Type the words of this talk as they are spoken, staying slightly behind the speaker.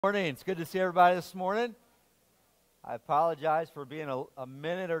Morning. It's good to see everybody this morning. I apologize for being a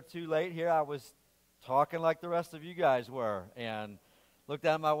minute or two late here. I was talking like the rest of you guys were and looked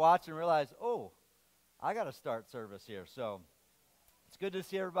down at my watch and realized, oh, I got to start service here. So it's good to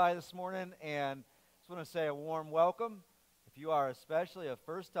see everybody this morning, and just want to say a warm welcome. If you are especially a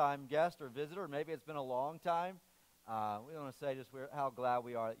first-time guest or visitor, maybe it's been a long time, we want to say just how glad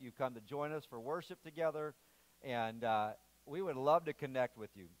we are that you've come to join us for worship together, and we would love to connect with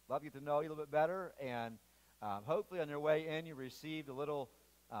you. Love to get to know you a little bit better, and hopefully on your way in you received a little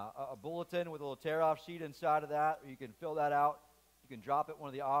a bulletin with a little tear-off sheet inside of that. You can fill that out. You can drop it in one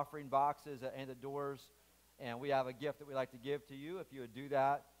of the offering boxes at the doors, and we have a gift that we'd like to give to you if you would do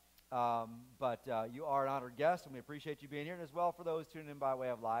that. But you are an honored guest, and we appreciate you being here. And as well, for those tuning in by way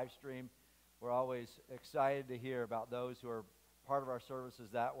of live stream, we're always excited to hear about those who are part of our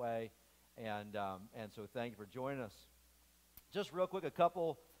services that way, and so thank you for joining us. Just real quick, a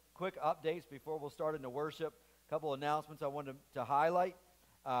couple quick updates before we'll start into worship. A couple announcements I wanted to highlight.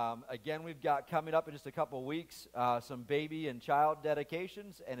 Again, we've got coming up in just a couple weeks some baby and child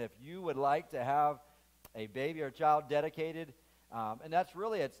dedications. And if you would like to have a baby or child dedicated, and that's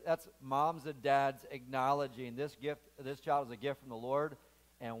really, that's moms and dads acknowledging this child is a gift from the Lord,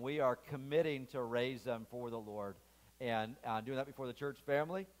 and we are committing to raise them for the Lord. And doing that before the church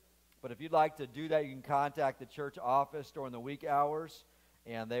family. But if you'd like to do that, you can contact the church office during the week hours,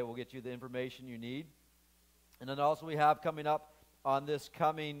 and they will get you the information you need. And then also we have coming up on this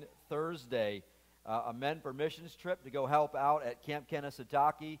coming Thursday a Men for Missions trip to go help out at Camp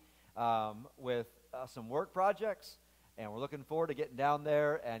Kanesatake with some work projects. And we're looking forward to getting down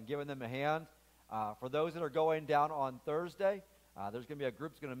there and giving them a hand. For those that are going down on Thursday, there's going to be a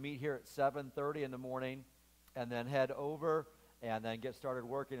group that's going to meet here at 7:30 in the morning and then head over and then get started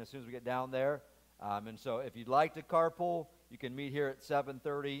working as soon as we get down there. And so if you'd like to carpool, you can meet here at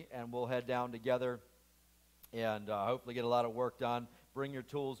 7:30, and we'll head down together and hopefully get a lot of work done. Bring your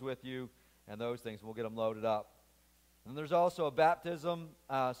tools with you and those things, and we'll get them loaded up. And there's also a baptism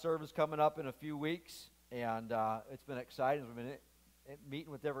service coming up in a few weeks, and it's been exciting. We've been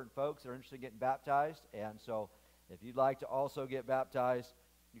meeting with different folks that are interested in getting baptized, and so if you'd like to also get baptized,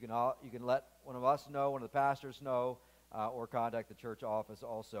 you can let one of us know, one of the pastors know, or contact the church office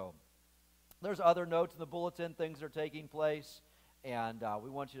also. There's other notes in the bulletin, things that are taking place, and we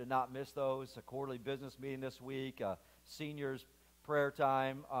want you to not miss those. A quarterly business meeting this week, seniors prayer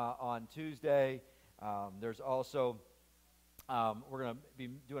time on Tuesday. There's also, we're going to be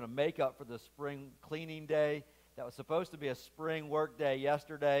doing a makeup for the spring cleaning day. That was supposed to be a spring work day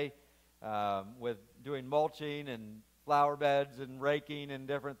yesterday with doing mulching and flower beds and raking and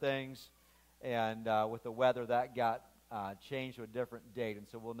different things. And with the weather, that got changed to a different date, and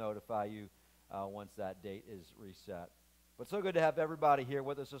so we'll notify you once that date is reset. But so good to have everybody here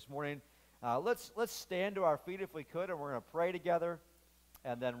with us this morning. Let's stand to our feet if we could, and we're going to pray together,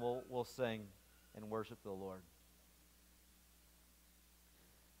 and then we'll sing and worship the Lord.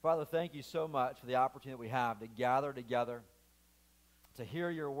 Father, thank you so much for the opportunity that we have to gather together, to hear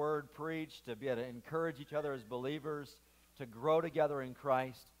your word preached, to be able to encourage each other as believers, to grow together in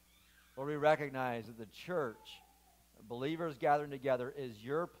Christ. Lord, we recognize that the church, believers gathering together, is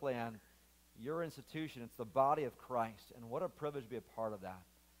your plan, your institution. It's the body of Christ, and what a privilege to be a part of that.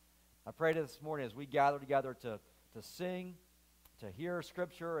 I pray this morning as we gather together to sing, to hear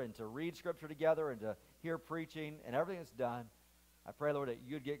Scripture, and to read Scripture together, and to hear preaching, and everything that's done. I pray, Lord, that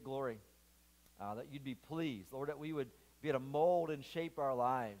you'd get glory, that you'd be pleased. Lord, that we would be able to mold and shape our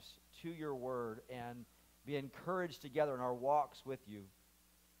lives to your word and be encouraged together in our walks with you.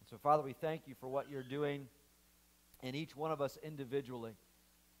 And so, Father, we thank you for what you're doing in each one of us individually,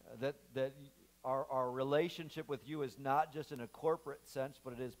 that our relationship with you is not just in a corporate sense,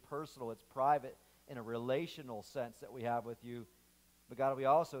 but it is personal, it's private, in a relational sense that we have with you. But God, we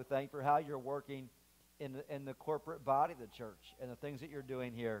also thank for how you're working in the corporate body of the church and the things that you're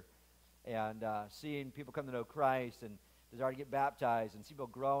doing here, and seeing people come to know Christ and desire to get baptized, and see people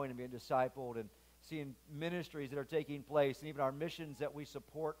growing and being discipled, and seeing ministries that are taking place, and even our missions that we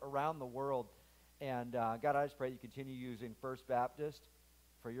support around the world. And God, I just pray you continue using First Baptist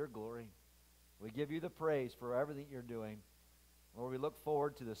for your glory. We give you the praise for everything you're doing. Lord, we look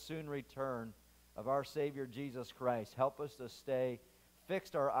forward to the soon return of our Savior Jesus Christ. Help us to stay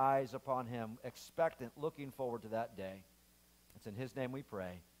fixed our eyes upon him, expectant, looking forward to that day. It's in his name we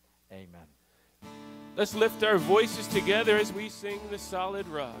pray. Amen. Let's lift our voices together as we sing the solid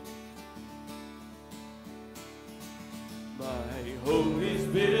rock. My hope is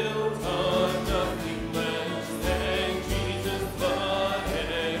built on nothing less than Jesus' blood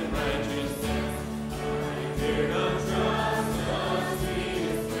and righteousness. I dare not trust the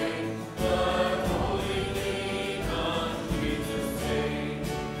sweetest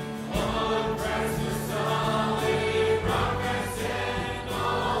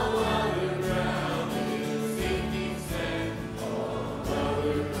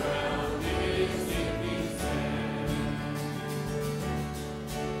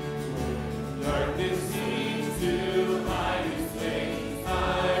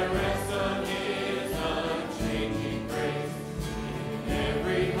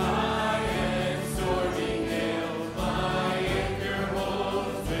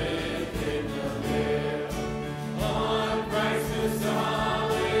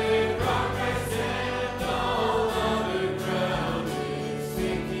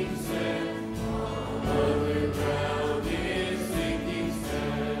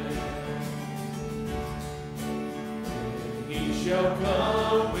Shall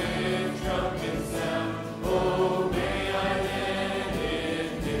come with trumpet sound. Oh, may I then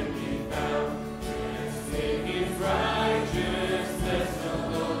in him be found. Sing his righteousness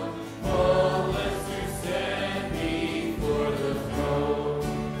alone. All blessed stand before the throne.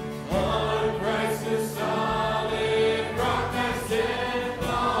 On Christ the solid rock I stand.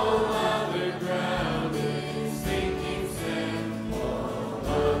 All other ground is sinking sand. All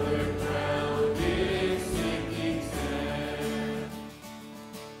other ground is sinking sand.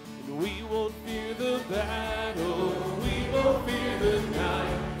 We won't fear the battle, we won't fear the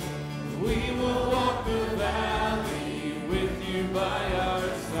night. We will walk the valley with you by our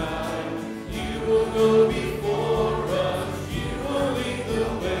side. You will go before us, you will lead the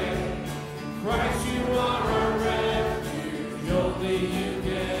way. Christ, you are our refuge, only you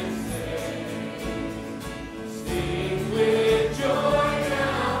can save. Sing with joy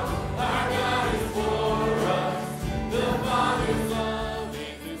now, our God is for us. The Father's love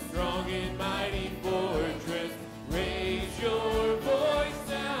is a strong and mighty fortress. Raise your voice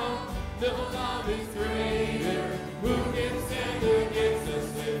now. The love is greater. Who can stand against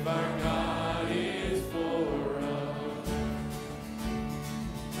us if our God is for us?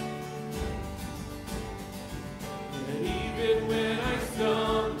 And even when I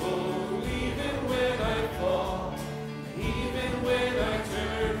stumble, even when I fall, even when I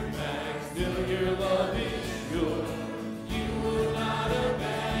turn back, still your love is sure. You will not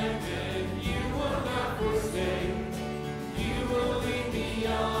abandon, you will not forsake. You will lead me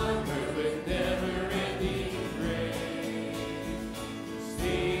onward with never-ending grace.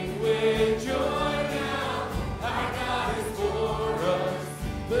 Sing with joy now, our God is for us.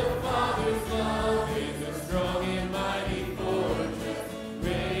 The Father's love is a strong and mighty fortress.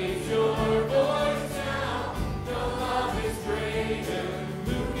 Raise your voice now, no love is greater.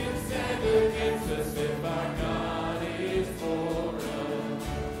 Who can stand against us if our God is for us?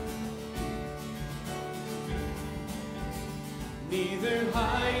 Neither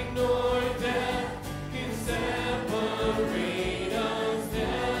height nor depth can separate us.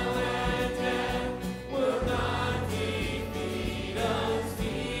 Hell and death will not defeat us.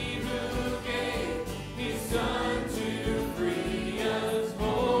 He who gave his Son to free us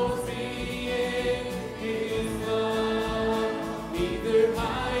holds me in his love. Neither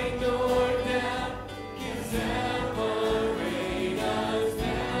height nor depth can separate us.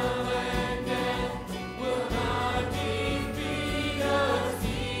 Hell and death will not defeat us.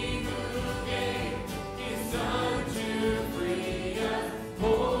 He who gave his Son to free us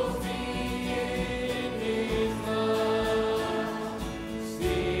holds me in his love.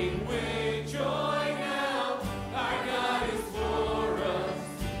 Sing with joy now, our God is for us.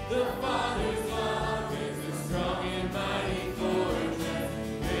 The Father's love is a strong and mighty fortress.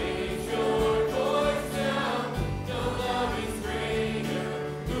 Raise your voice now, no love is greater.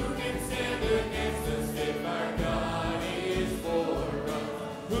 Who can stand against us if our God is for us?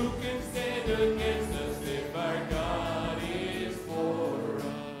 Who can stand against us if our God is for us?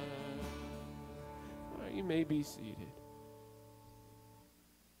 All right, you may be seated.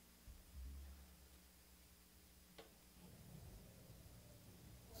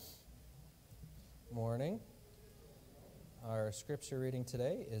 Morning. Our scripture reading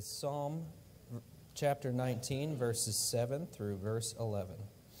today is Psalm chapter 19, verses 7 through verse 11.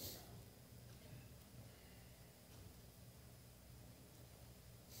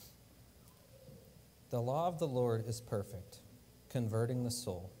 The law of the Lord is perfect, converting the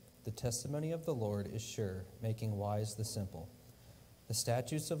soul. The testimony of the Lord is sure, making wise the simple. The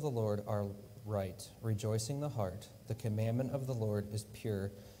statutes of the Lord are right, rejoicing the heart. The commandment of the Lord is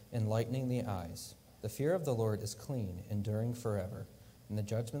pure, enlightening the eyes. The fear of the Lord is clean, enduring forever. And the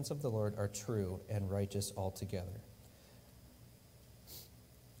judgments of the Lord are true and righteous altogether.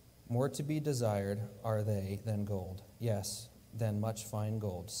 More to be desired are they than gold, yes, than much fine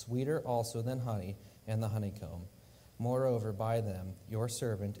gold, sweeter also than honey and the honeycomb. Moreover, by them your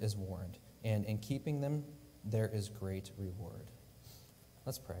servant is warned, and in keeping them there is great reward.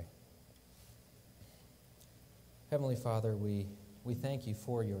 Let's pray. Heavenly Father, we thank you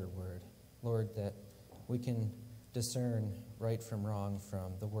for your word. Lord, that we can discern right from wrong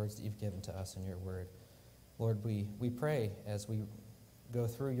from the words that you've given to us in your word. Lord, we pray as we go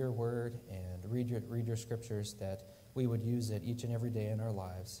through your word and read your scriptures that we would use it each and every day in our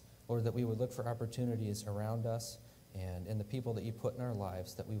lives. Lord, that we would look for opportunities around us and in the people that you put in our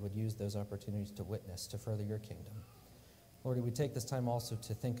lives, that we would use those opportunities to witness, to further your kingdom. Lord, we take this time also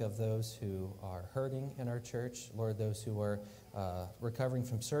to think of those who are hurting in our church. Lord, those who are recovering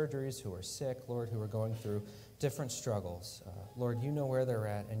from surgeries, who are sick, Lord, who are going through different struggles. Lord, you know where they're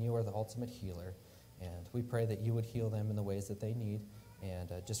at, and you are the ultimate healer. And we pray that you would heal them in the ways that they need,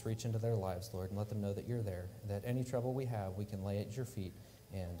 and just reach into their lives, Lord, and let them know that you're there, that any trouble we have, we can lay at your feet,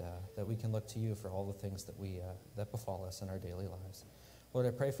 and that we can look to you for all the things that that befall us in our daily lives. Lord,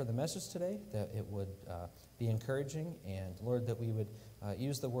 I pray for the message today, that it would be encouraging, and Lord, that we would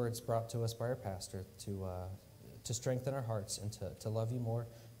use the words brought to us by our pastor to strengthen our hearts and to love you more,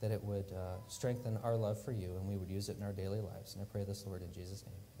 that it would strengthen our love for you, and we would use it in our daily lives. And I pray this, Lord, in Jesus'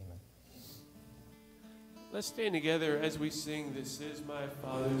 name. Amen. Let's stand together as we sing This Is My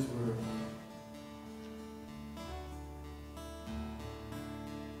Father's Word.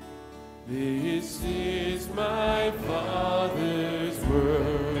 This is my Father's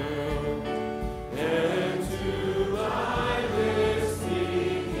world, and to my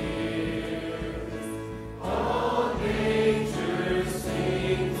listening ears, all nature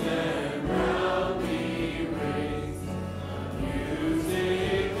sings and round me rings the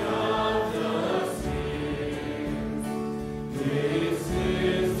music of the spheres. This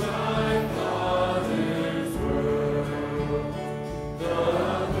is my Father's world. The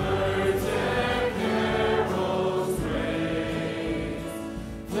birds and carols raise.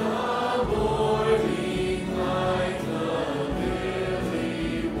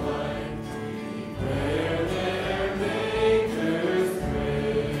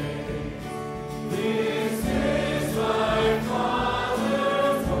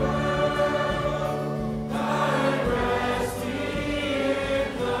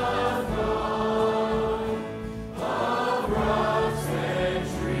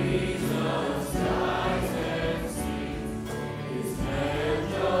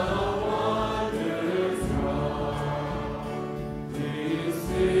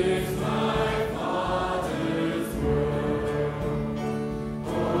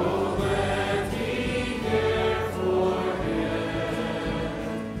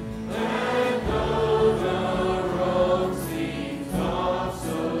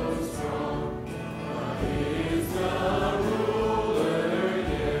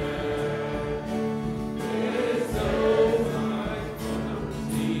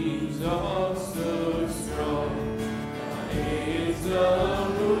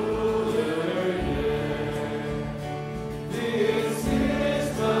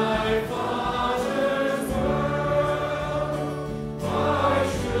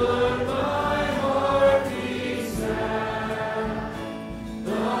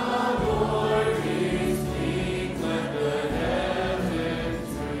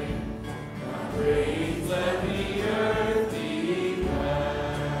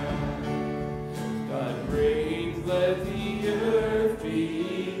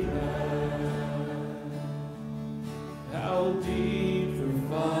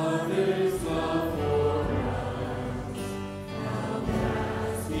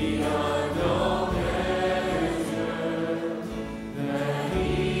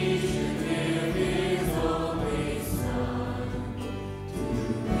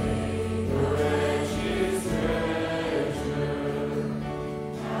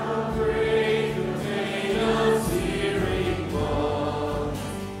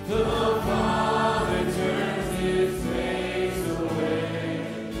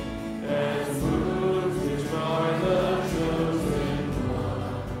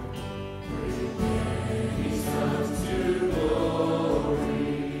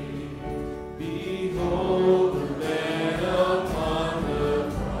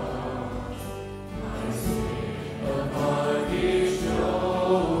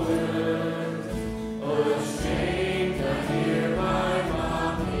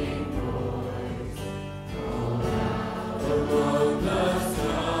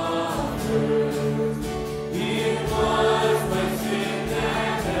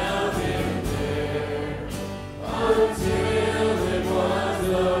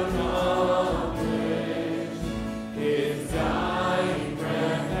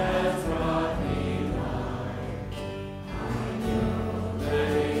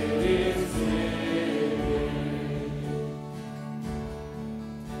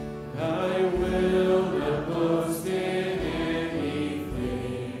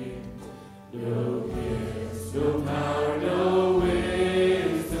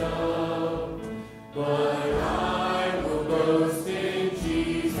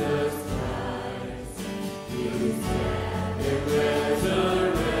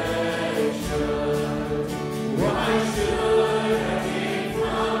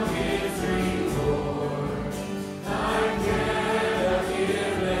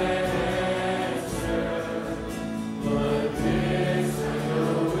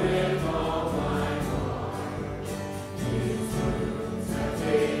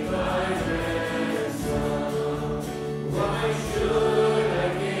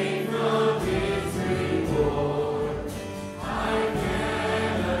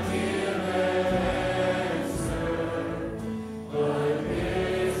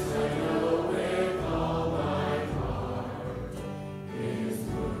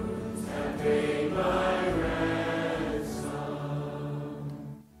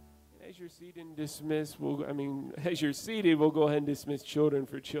 you're seated and dismiss, as you're seated, we'll go ahead and dismiss children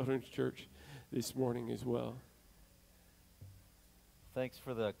for Children's Church this morning as well. Thanks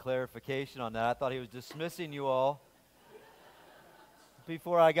for the clarification on that. I thought he was dismissing you all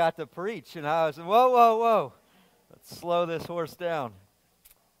before I got to preach. And I was, whoa. Let's slow this horse down.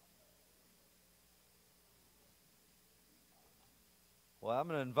 Well, I'm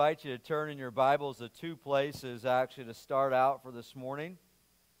going to invite you to turn in your Bibles to two places actually to start out for this morning.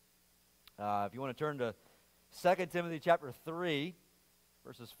 If you want to turn to 2 Timothy chapter 3,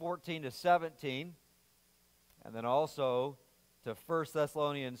 verses 14 to 17, and then also to 1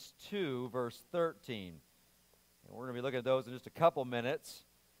 Thessalonians 2, verse 13. And we're going to be looking at those in just a couple minutes.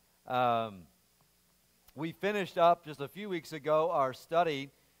 We finished up just a few weeks ago our study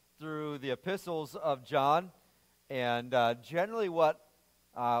through the epistles of John, and generally what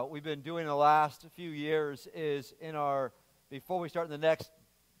we've been doing the last few years is before we start the next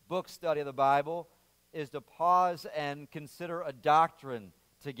book study of the Bible, is to pause and consider a doctrine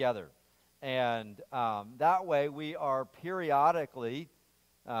together. And that way we are periodically,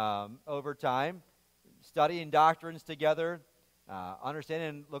 over time, studying doctrines together, understanding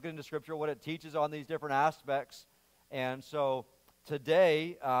and looking into Scripture, what it teaches on these different aspects. And so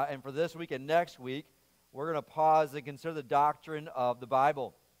today, and for this week and next week, we're going to pause and consider the doctrine of the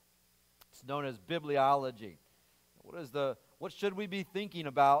Bible. It's known as Bibliology. What should we be thinking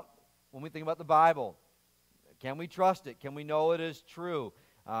about when we think about the Bible? Can we trust it? Can we know it is true?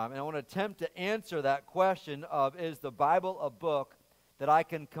 And I want to attempt to answer that question of, is the Bible a book that I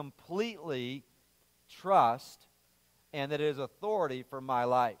can completely trust and that is authority for my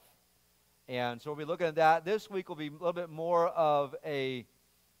life? And so we'll be looking at that. This week will be a little bit more of a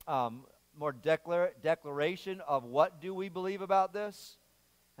more declaration of what do we believe about this.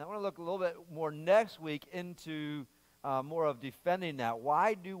 And I want to look a little bit more next week into more of defending that.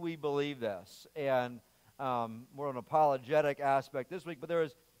 Why do we believe this? And more of an apologetic aspect this week. But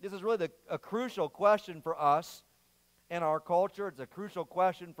this is really a crucial question for us in our culture. It's a crucial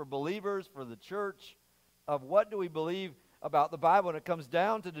question for believers, for the church, of what do we believe about the Bible. And it comes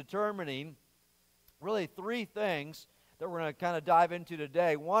down to determining really three things that we're going to kind of dive into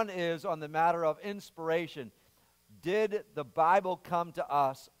today. One is on the matter of inspiration. Did the Bible come to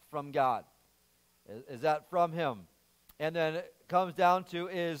us from God? Is that from Him? And then it comes down to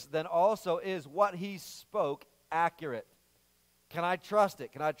is what He spoke accurate? Can I trust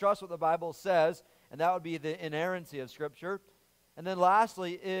it? Can I trust what the Bible says? And that would be the inerrancy of Scripture. And then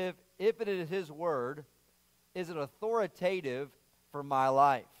lastly, if it is His Word, is it authoritative for my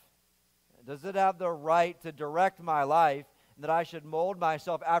life? Does it have the right to direct my life, and that I should mold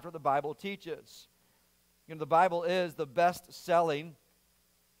myself after what the Bible teaches? You know, the Bible is the best-selling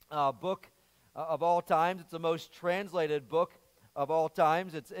book of all times. It's the most translated book of all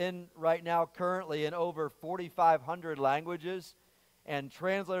times. It's in right now currently in over 4,500 languages, and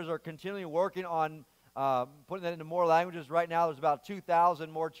translators are continually working on putting that into more languages. Right now there's about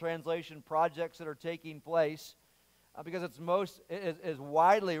 2,000 more translation projects that are taking place because it's is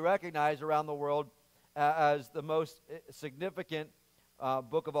widely recognized around the world as the most significant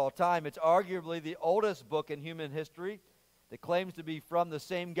book of all time. It's arguably the oldest book in human history that claims to be from the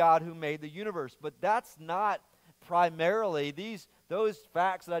same God who made the universe. But that's not primarily, those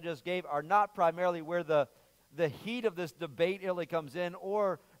facts that I just gave are not primarily where the heat of this debate really comes in,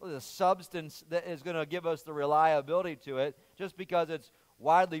 or the substance that is going to give us the reliability to it. Just because it's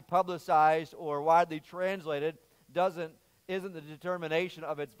widely publicized or widely translated isn't the determination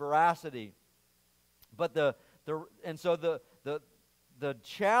of its veracity. But the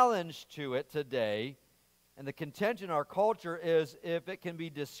challenge to it today, and the contention in our culture, is if it can be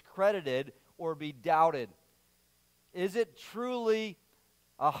discredited or be doubted. Is it truly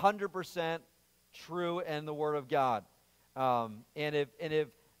 100% true in the Word of God? And if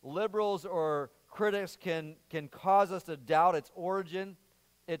liberals or critics can cause us to doubt its origin,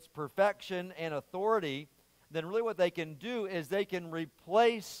 its perfection, and authority, then really what they can do is they can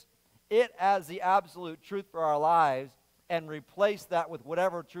replace it as the absolute truth for our lives and replace that with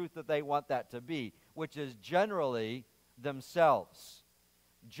whatever truth that they want that to be, which is generally themselves.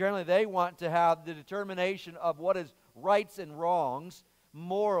 Generally, they want to have the determination of what is rights and wrongs,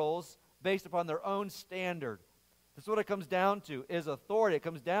 morals, based upon their own standard. That's what it comes down to, is authority. It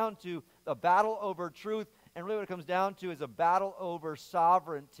comes down to a battle over truth, and really what it comes down to is a battle over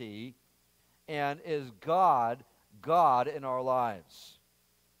sovereignty, and is God in our lives.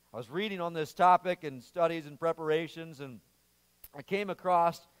 I was reading on this topic in studies and preparations, and I came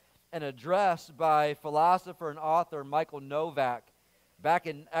across an address by philosopher and author Michael Novak. Back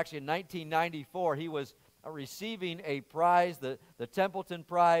in 1994, he was receiving a prize, the Templeton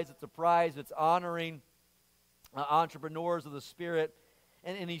Prize. It's a prize that's honoring entrepreneurs of the Spirit.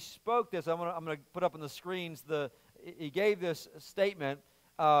 And he spoke this. I'm going to put up on the screens. He gave this statement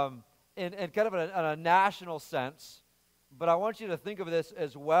in kind of a national sense, but I want you to think of this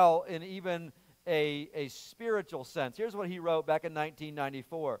as well in even a spiritual sense. Here's what he wrote back in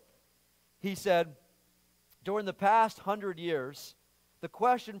 1994. He said, during the past 100 years, the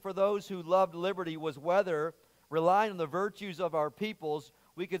question for those who loved liberty was whether, relying on the virtues of our peoples,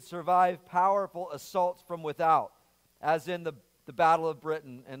 we could survive powerful assaults from without, as in the Battle of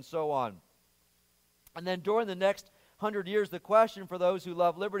Britain and so on. And then during the next 100 years, the question for those who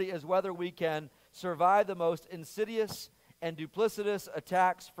love liberty is whether we can survive the most insidious and duplicitous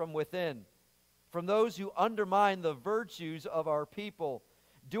attacks from within, from those who undermine the virtues of our people,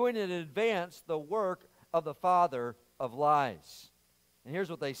 doing in advance the work of the father of lies. And here's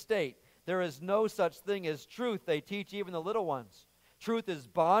what they state. There is no such thing as truth, they teach even the little ones. Truth is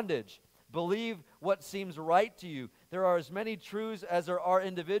bondage. Believe what seems right to you. There are as many truths as there are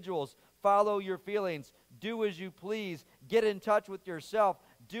individuals. Follow your feelings. Do as you please. Get in touch with yourself.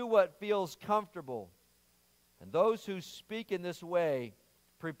 Do what feels comfortable. And those who speak in this way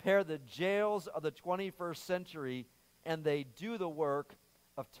prepare the jails of the 21st century, and they do the work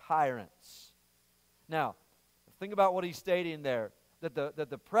of tyrants. Now, think about what he's stating there, that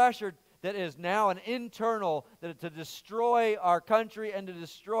the pressure that is now an internal, that to destroy our country and to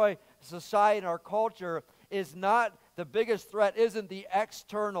destroy society and our culture is not, the biggest threat isn't the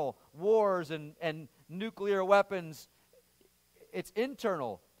external wars and nuclear weapons. It's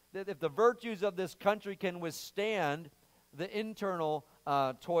internal. That if the virtues of this country can withstand the internal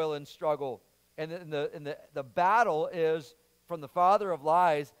toil and struggle, and the battle is from the father of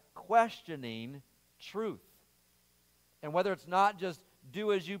lies questioning truth, and whether it's not just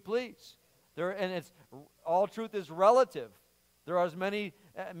do as you please. All truth is relative. There are as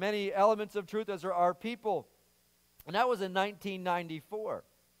many elements of truth as there are people. And that was in 1994.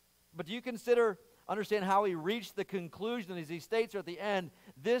 But do you understand how he reached the conclusion, as he states at the end,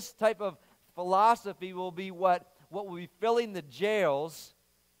 this type of philosophy will be what will be filling the jails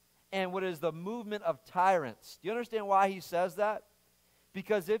and what is the movement of tyrants. Do you understand why he says that?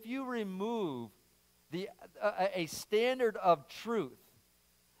 Because if you remove a standard of truth,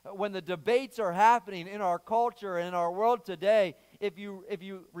 when the debates are happening in our culture and in our world today, if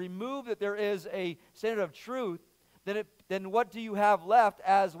you remove that there is a standard of truth, then what do you have left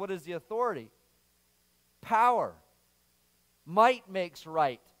as what is the authority? Power. Might makes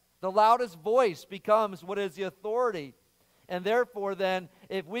right. The loudest voice becomes what is the authority. And therefore then,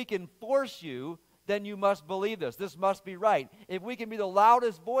 if we can force you, then you must believe this. This must be right. If we can be the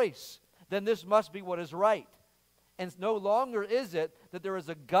loudest voice, then this must be what is right. And no longer is it that there is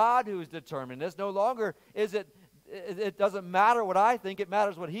a God who is determining this. No longer is it doesn't matter what I think, it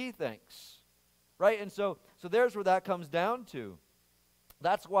matters what he thinks. Right? And so there's where that comes down to.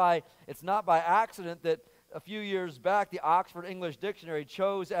 That's why it's not by accident that a few years back the Oxford English Dictionary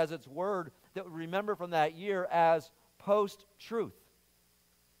chose as its word that we remember from that year as post-truth.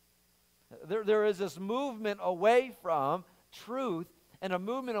 There is this movement away from truth and a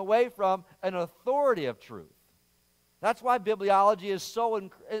movement away from an authority of truth. That's why bibliology is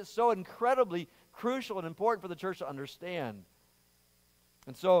so incredibly crucial and important for the church to understand.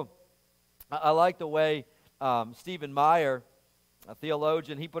 And so I like the way Stephen Meyer, a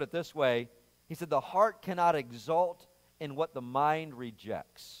theologian, he put it this way. He said, the heart cannot exalt in what the mind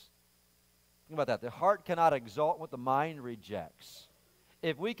rejects. Think about that. The heart cannot exalt what the mind rejects.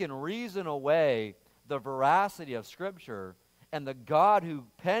 If we can reason away the veracity of Scripture and the God who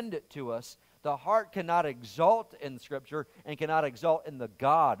penned it to us, the heart cannot exalt in Scripture and cannot exalt in the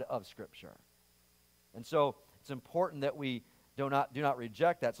God of Scripture. And so it's important that we do not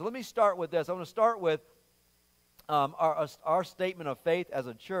reject that. So let me start with this. I want to start with our statement of faith as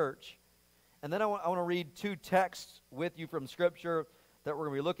a church. And then I want to read two texts with you from Scripture that we're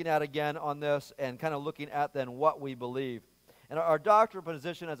going to be looking at again on this and kind of looking at then what we believe. And our doctrinal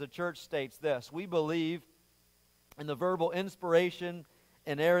position as a church states this. We believe in the verbal inspiration,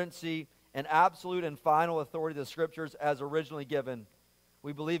 inerrancy, and absolute and final authority of the Scriptures as originally given.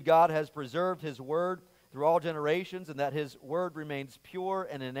 We believe God has preserved His Word through all generations and that His Word remains pure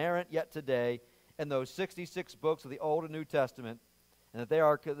and inerrant yet today in those 66 books of the Old and New Testament, and that they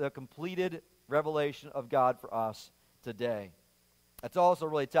are the completed revelation of God for us today. That's also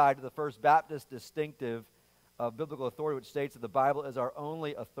really tied to the First Baptist distinctive of biblical authority, which states that the Bible is our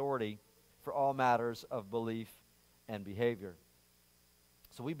only authority for all matters of belief and behavior.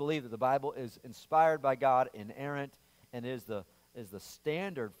 So we believe that the Bible is inspired by God, inerrant, and is the is the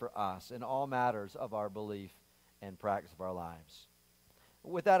standard for us in all matters of our belief and practice of our lives.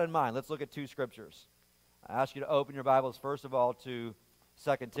 With that in mind, let's look at two scriptures. I ask you to open your Bibles, first of all, to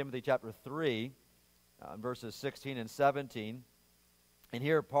 2 Timothy chapter 3, verses 16 and 17. And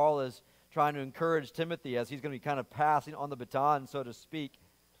here Paul is trying to encourage Timothy as he's going to be kind of passing on the baton, so to speak.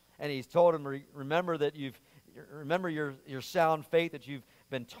 And he's told him, remember your sound faith that you've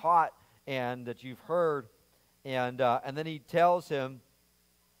been taught and that you've heard. And then he tells him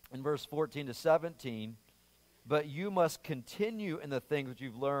in verse 14 to 17, but you must continue in the things which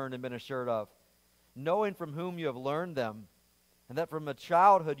you've learned and been assured of, knowing from whom you have learned them, and that from a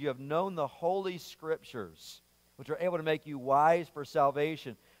childhood you have known the holy scriptures, which are able to make you wise for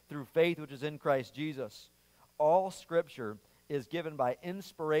salvation through faith which is in Christ Jesus. All Scripture is given by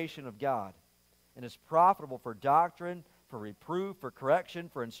inspiration of God and is profitable for doctrine, for reproof, for correction,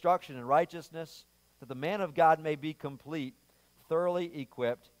 for instruction in righteousness, that the man of God may be complete, thoroughly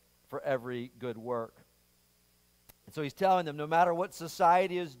equipped for every good work. And so he's telling them, no matter what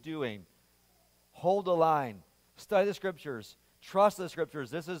society is doing, hold the line, study the Scriptures, trust the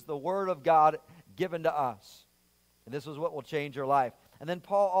Scriptures. This is the Word of God given to us. And this is what will change your life. And then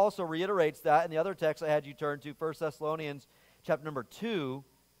Paul also reiterates that in the other text I had you turn to, 1 Thessalonians chapter number 2,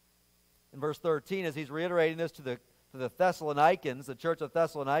 in verse 13, as he's reiterating this to the Thessalonians, the church of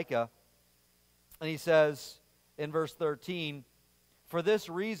Thessalonica. And he says in verse 13, for this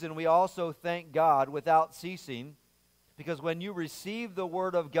reason we also thank God without ceasing, because when you received the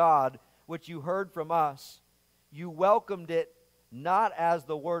word of God, which you heard from us, you welcomed it not as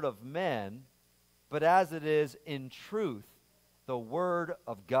the word of men, but as it is in truth, the word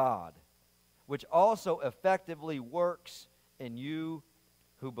of God, which also effectively works in you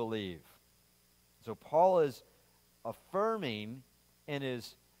who believe. So Paul is affirming in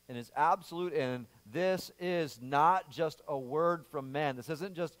his absolute, and this is not just a word from men. This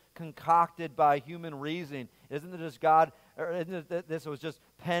isn't just concocted by human reasoning. It isn't just God, or isn't it that this was just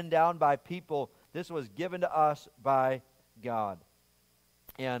penned down by people. This was given to us by God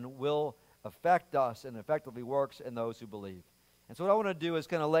and will affect us and effectively works in those who believe. And so what I want to do is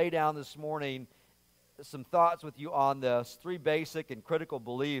kind of lay down this morning some thoughts with you on this, three basic and critical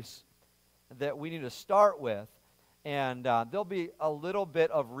beliefs that we need to start with. And there'll be a little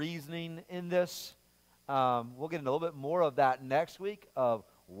bit of reasoning in this. We'll get into a little bit more of that next week of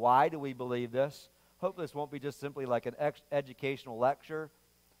why do we believe this. Hopefully this won't be just simply like an educational lecture,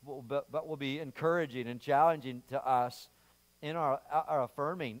 but will be encouraging and challenging to us in our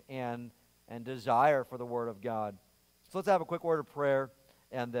affirming and desire for the Word of God. So let's have a quick word of prayer,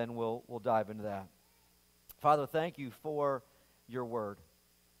 and then we'll dive into that. Father, thank you for your Word.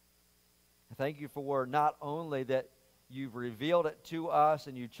 Thank you for not only that you've revealed it to us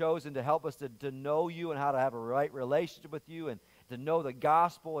and you've chosen to help us to know you and how to have a right relationship with you and to know the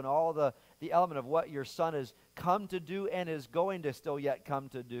gospel and all the element of what your Son has come to do and is going to still yet come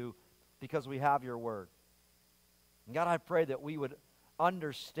to do because we have your Word. And God, I pray that we would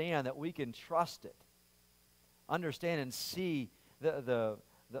understand that we can trust it. Understand and see the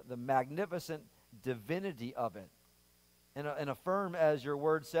magnificent divinity of it. And affirm, as your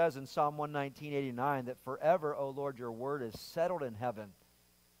word says in Psalm 119:89, that forever, O Lord, your word is settled in heaven.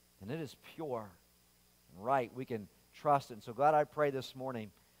 And it is pure and right. We can trust it. And so, God, I pray this morning,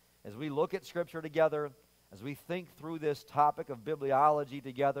 as we look at Scripture together, as we think through this topic of bibliology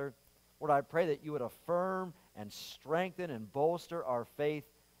together, Lord, I pray that you would affirm and strengthen and bolster our faith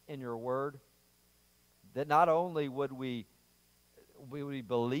in your word. That not only would we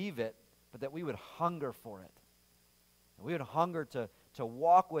believe it, but that we would hunger for it. We would hunger to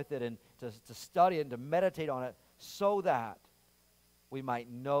walk with it and to study it and to meditate on it so that we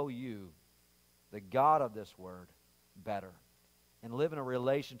might know you, the God of this word, better and live in a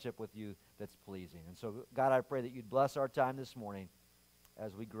relationship with you that's pleasing. And so, God, I pray that you'd bless our time this morning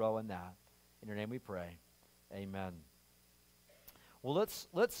as we grow in that. In your name we pray. Amen. Well,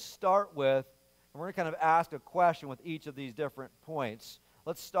 let's start with, and we're going to kind of ask a question with each of these different points.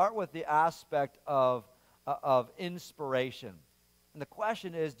 Let's start with the aspect of inspiration. And the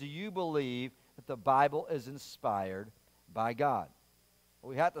question is, do you believe that the Bible is inspired by God? Well,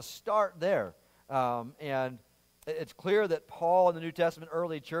 we have to start there. And it's clear that Paul in the New Testament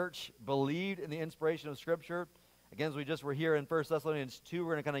early church believed in the inspiration of Scripture. Again, as we just were here in 1 Thessalonians 2,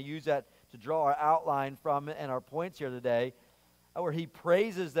 we're going to kind of use that to draw our outline from it and our points here today, where he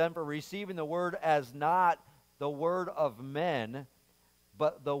praises them for receiving the Word as not the word of men,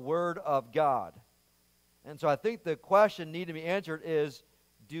 but the Word of God. And so I think the question needing to be answered is,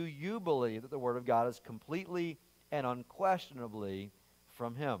 do you believe that the Word of God is completely and unquestionably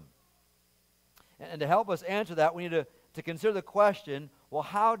from Him? And to help us answer that, we need to to consider the question, well,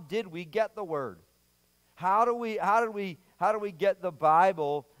 how did we get the Word? How did we get the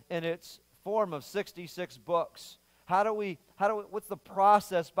Bible in its form of 66 books? What's the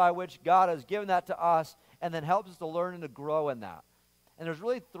process by which God has given that to us and then helps us to learn and to grow in that? And there's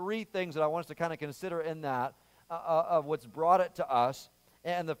really three things that I want us to kind of consider in that of what's brought it to us.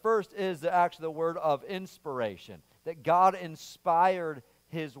 And the first is actually the word of inspiration, that God inspired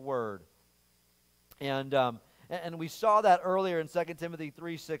His Word. And we saw that earlier in 2 Timothy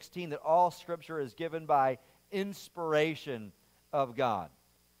 3:16, that all Scripture is given by inspiration of God.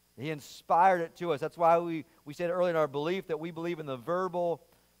 He inspired it to us. That's why we said earlier in our belief that we believe in the verbal,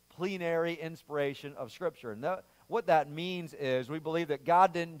 plenary inspiration of Scripture. And what that means is we believe that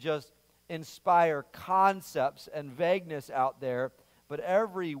God didn't just inspire concepts and vagueness out there, but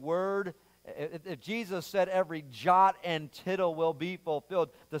every word, if Jesus said every jot and tittle will be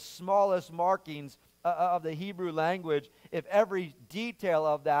fulfilled, the smallest markings of the Hebrew language, if every detail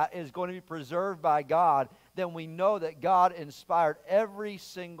of that is going to be preserved by God, then we know that God inspired every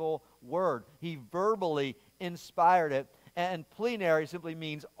single word. He verbally inspired it. And plenary simply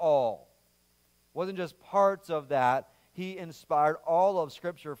means all. It wasn't just parts of that. He inspired all of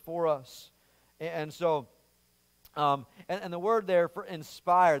Scripture for us. And so, and the word there for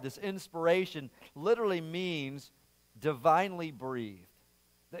inspired, this inspiration, literally means divinely breathed.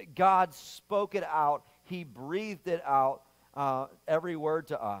 That God spoke it out. He breathed it out, every word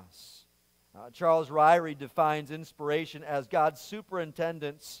to us. Charles Ryrie defines inspiration as God's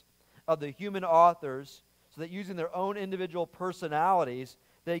superintendence of the human authors, so that using their own individual personalities,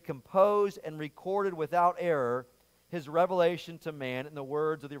 they composed and recorded without error His revelation to man in the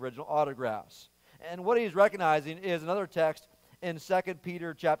words of the original autographs. And what he's recognizing is another text in 2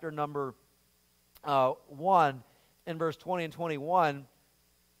 Peter chapter number 1, in verse 20 and 21,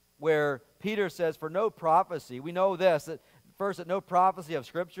 where Peter says, for no prophecy, we know this, that first, that no prophecy of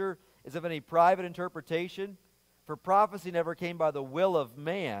Scripture is of any private interpretation, for prophecy never came by the will of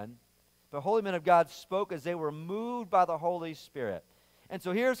man, but holy men of God spoke as they were moved by the Holy Spirit. And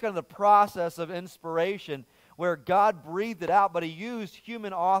so here's kind of the process of inspiration, where God breathed it out, but He used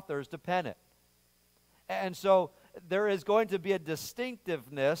human authors to pen it. And so there is going to be a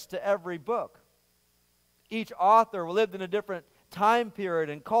distinctiveness to every book. Each author lived in a different time period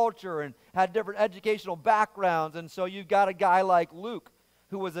and culture and had different educational backgrounds. And so you've got a guy like Luke,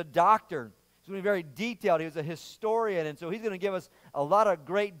 who was a doctor. He's going to be very detailed. He was a historian, and so he's going to give us a lot of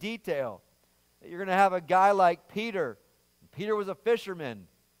great detail. You're going to have a guy like Peter. Peter was a fisherman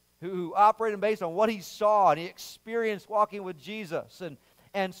who operated based on what he saw and he experienced walking with Jesus.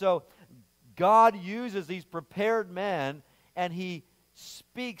 And so God uses these prepared men, and He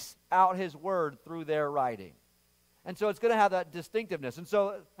speaks out His Word through their writing. And so it's going to have that distinctiveness. And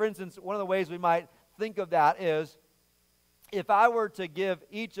so, for instance, one of the ways we might think of that is, if I were to give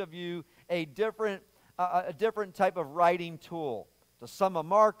each of you a different type of writing tool, to some a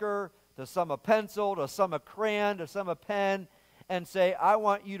marker, to some a pencil, to some a crayon, to some a pen, and say, I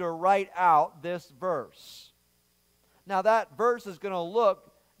want you to write out this verse. Now that verse is going to look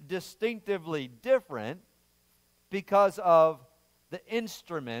distinctively different because of the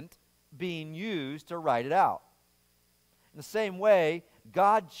instrument being used to write it out. In the same way,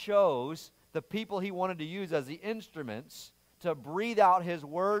 God chose the people He wanted to use as the instruments to breathe out His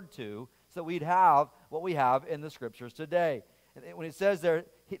Word to, so that we'd have what we have in the Scriptures today. And when it says there,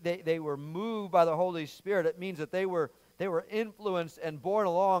 they were moved by the Holy Spirit, it means that they were influenced and borne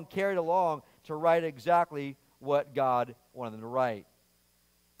along, carried along to write exactly what God wanted them to write.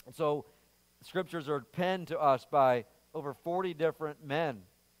 And so Scriptures are penned to us by over 40 different men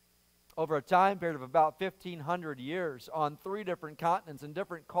over a time period of about 1,500 years on 3 different continents and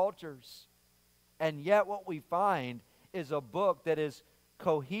different cultures. And yet what we find is a book that is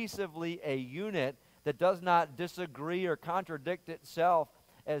cohesively a unit that does not disagree or contradict itself,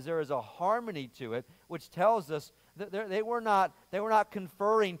 as there is a harmony to it, which tells us that they were not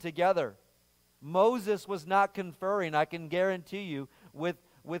conferring together. Moses was not conferring, I can guarantee you, with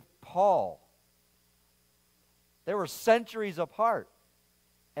Paul. They were centuries apart,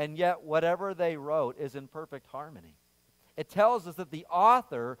 and yet whatever they wrote is in perfect harmony. It tells us that the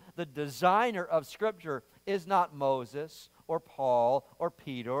author, the designer of Scripture, is not Moses or Paul or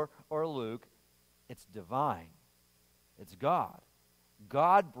Peter or Luke. It's divine. It's God.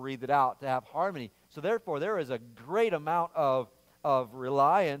 God breathed it out to have harmony. So therefore, there is a great amount of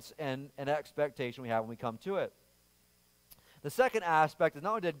reliance and expectation we have when we come to it. The second aspect is, not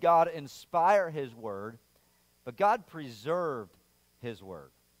only did God inspire His Word, but God preserved His Word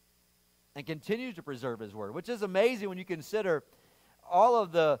and continues to preserve His Word, which is amazing when you consider all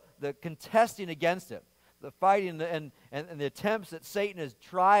of the contesting against it. the fighting and the attempts that Satan has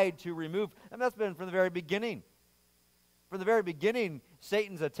tried to remove. And that's been from the very beginning. From the very beginning,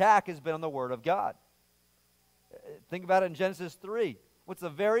 Satan's attack has been on the Word of God. Think about it in Genesis 3. What's the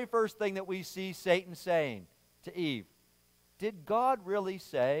very first thing that we see Satan saying to Eve? Did God really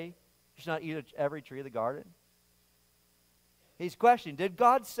say you should not eat of every tree of the garden? He's questioning, did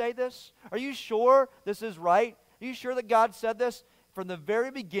God say this? Are you sure this is right? Are you sure that God said this? From the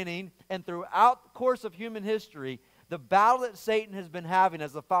very beginning and throughout the course of human history, the battle that Satan has been having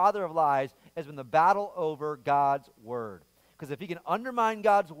as the father of lies has been the battle over God's Word. Because if he can undermine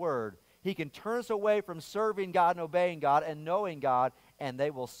God's Word, he can turn us away from serving God and obeying God and knowing God, and they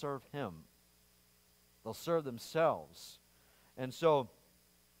will serve him. They'll serve themselves. And so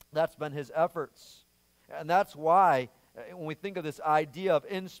that's been his efforts. And that's why when we think of this idea of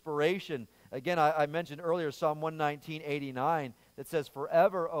inspiration, again, I mentioned earlier Psalm 119:89 that says,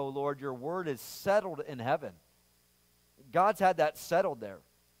 "Forever, O Lord, your word is settled in heaven." God's had that settled there.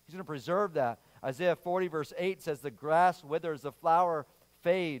 He's going to preserve that. Isaiah 40 verse 8 says, "The grass withers, the flower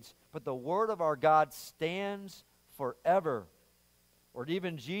fades, but the word of our God stands forever." Or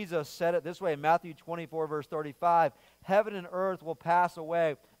even Jesus said it this way in Matthew 24 verse 35, "Heaven and earth will pass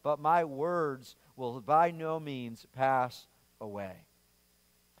away, but my words will by no means pass away."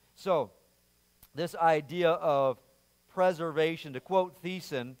 So, this idea of preservation, to quote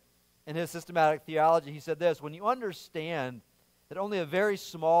Thiessen in his systematic theology, he said this: when you understand that only a very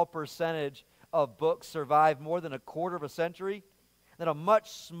small percentage of books survive more than a quarter of a century, that a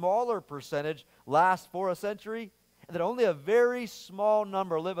much smaller percentage lasts for a century, and that only a very small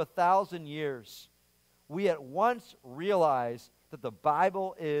number live 1,000 years, we at once realize that the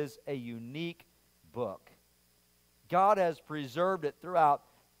Bible is a unique book. God has preserved it throughout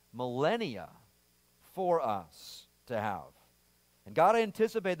millennia for us to have. And God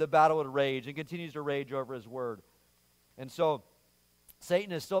anticipated the battle would rage and continues to rage over his word. And so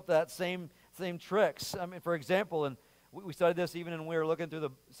Satan is still up to that same tricks. I mean, for example, and we studied this even when we were looking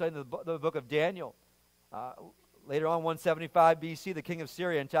through studying the book of Daniel. Later on, 175 BC, the king of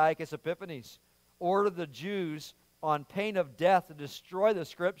Syria, Antiochus Epiphanes, ordered the Jews on pain of death to destroy the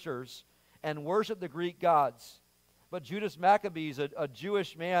scriptures and worship the Greek gods. But Judas Maccabees, a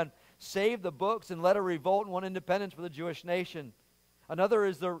Jewish man, saved the books and led a revolt and won independence for the Jewish nation. Another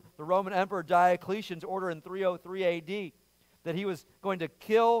is the Roman Emperor Diocletian's order in 303 AD that he was going to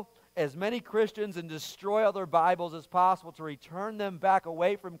kill as many Christians and destroy other Bibles as possible to return them back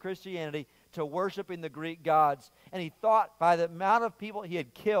away from Christianity to worshiping the Greek gods. And he thought by the amount of people he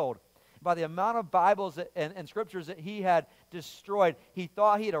had killed, by the amount of Bibles and scriptures that he had destroyed, he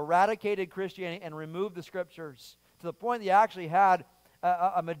thought he had eradicated Christianity and removed the scriptures, to the point that he actually had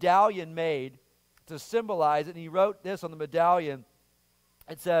a medallion made to symbolize it. And he wrote this on the medallion.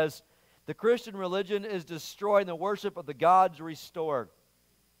 It says, "The Christian religion is destroyed and the worship of the gods restored."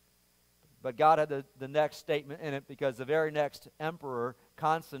 But God had the next statement in it, because the very next emperor,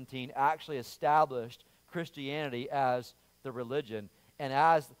 Constantine, actually established Christianity as the religion. And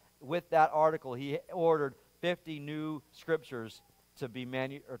as with that article, he ordered 50 new scriptures to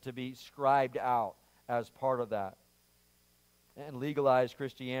be scribed out as part of that, and legalized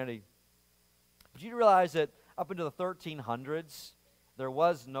Christianity. But you realize that up until the 1300s, there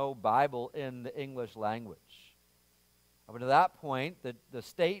was no Bible in the English language. Up until that point, the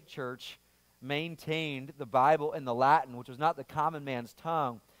state church maintained the Bible in the Latin, which was not the common man's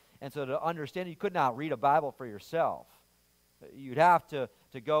tongue. And so to understand it, you could not read a Bible for yourself. You'd have to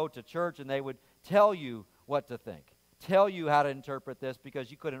go to church, and they would tell you what to think, tell you how to interpret this, because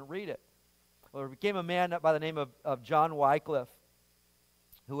you couldn't read it. Well, there became a man by the name of John Wycliffe,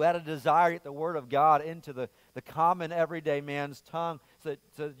 who had a desire to get the Word of God into the common everyday man's tongue,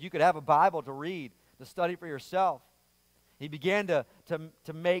 so you could have a Bible to read, to study for yourself. He began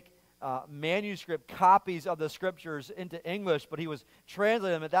to make manuscript copies of the scriptures into English, but he was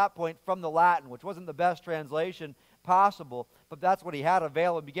translating them at that point from the Latin, which wasn't the best translation possible, but that's what he had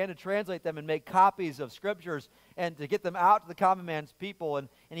available. He began to translate them and make copies of scriptures and to get them out to the common man's people, and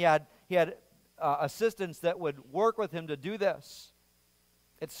he had assistants that would work with him to do this.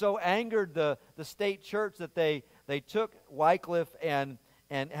 It so angered the state church that they took Wycliffe and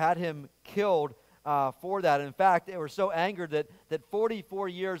had him killed for that. In fact, they were so angered that 44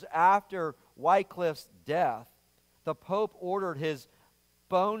 years after Wycliffe's death, the Pope ordered his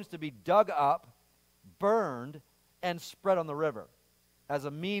bones to be dug up, burned, and spread on the river as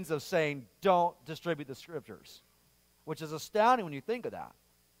a means of saying, don't distribute the scriptures, which is astounding when you think of that.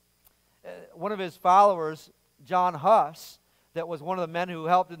 One of his followers, John Huss, that was one of the men who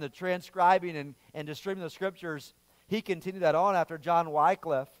helped in the transcribing and distributing the scriptures, he continued that on after John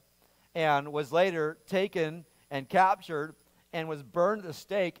Wycliffe. and was later taken and captured and was burned at the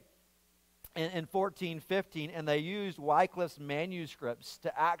stake in 1415, and they used Wycliffe's manuscripts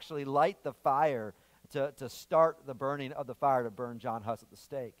to actually light the fire, to start the burning of the fire, to burn John Huss at the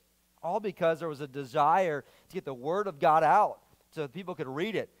stake. All because there was a desire to get the Word of God out so that people could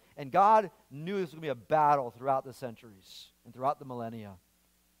read it. And God knew this was going to be a battle throughout the centuries and throughout the millennia.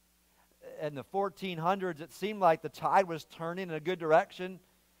 In the 1400s, it seemed like the tide was turning in a good direction.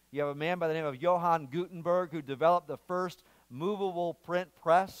 You have a man by the name of Johann Gutenberg who developed the first movable print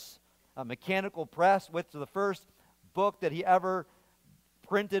press, a mechanical press, which the first book that he ever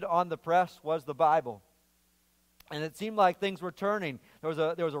printed on the press was the Bible. And it seemed like things were turning. There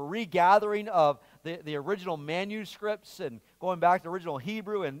was a regathering of the original manuscripts and going back to the original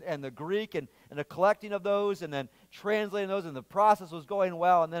Hebrew and the Greek and a collecting of those and then translating those, and the process was going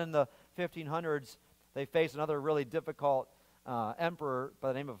well. And then in the 1500s, they faced another really difficult emperor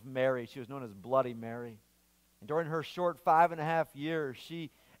by the name of Mary. She was known as Bloody Mary. And during her short 5.5 years,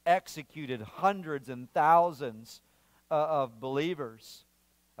 she executed hundreds and thousands of believers,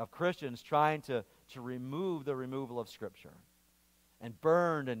 of Christians, trying to remove the removal of Scripture, and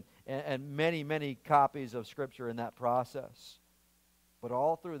burned and many, many copies of Scripture in that process. But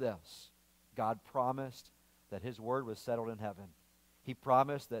all through this, God promised that His Word was settled in heaven. He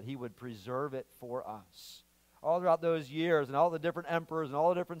promised that He would preserve it for us. All throughout those years and all the different emperors and all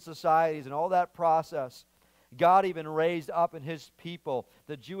the different societies and all that process, God even raised up in His people,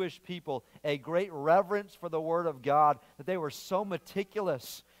 the Jewish people, a great reverence for the Word of God, that they were so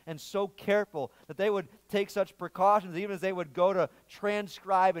meticulous and so careful that they would take such precautions, even as they would go to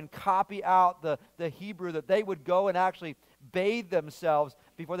transcribe and copy out the Hebrew, that they would go and actually bathe themselves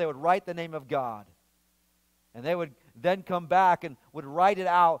before they would write the name of God. And they would then come back and would write it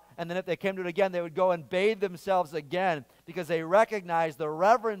out, and then if they came to it again, they would go and bathe themselves again, because they recognized the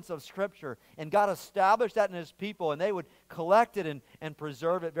reverence of Scripture, and God established that in His people, and they would collect it and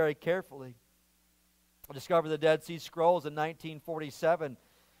preserve it very carefully. I discovered the Dead Sea Scrolls in 1947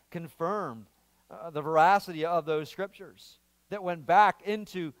 confirmed the veracity of those Scriptures that went back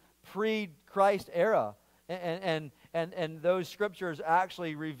into pre-Christ era, and those Scriptures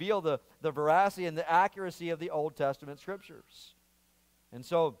actually reveal the veracity and the accuracy of the Old Testament Scriptures. And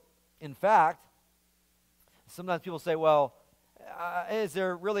so, in fact, sometimes people say, well, is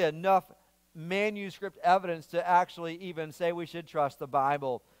there really enough manuscript evidence to actually even say we should trust the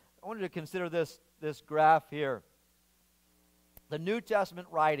Bible? I wanted to consider this graph here. The New Testament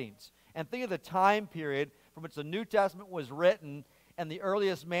writings. And think of the time period from which the New Testament was written and the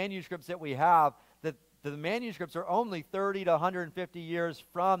earliest manuscripts that we have, that the manuscripts are only 30 to 150 years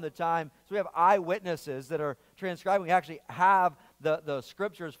from the time. So we have eyewitnesses that are transcribing. We actually have the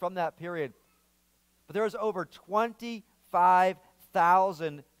Scriptures from that period. But there's over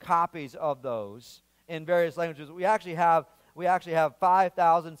 25,000 copies of those in various languages. We actually have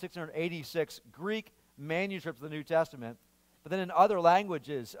 5,686 Greek manuscripts of the New Testament. But then in other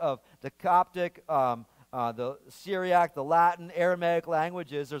languages of the Coptic, the Syriac, the Latin, Aramaic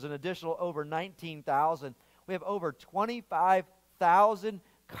languages, there's an additional over 19,000. We have over 25,000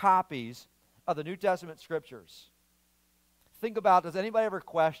 copies of the New Testament Scriptures. Think about, does anybody ever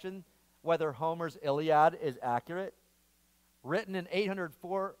question whether Homer's Iliad is accurate? Written in 800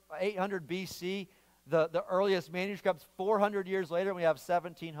 BC, the earliest manuscripts, 400 years later, we have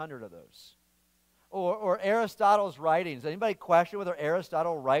 1,700 of those. Or Aristotle's writings. Anybody question whether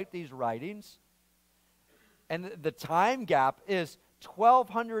Aristotle wrote these writings? And the time gap is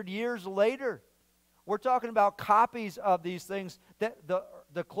 1,200 years later. We're talking about copies of these things that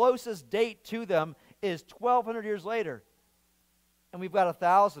the closest date to them is 1,200 years later. And we've got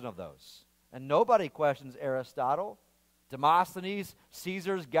 1,000 of those. And nobody questions Aristotle. Demosthenes,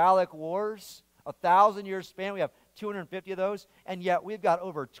 Caesar's Gallic Wars, 1,000-year span. We have 250 of those. And yet we've got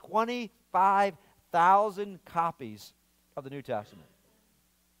over 25,000 copies of the New Testament.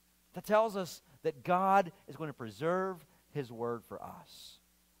 That tells us that God is going to preserve His Word for us.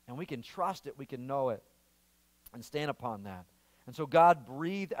 And we can trust it, we can know it, and stand upon that. And so God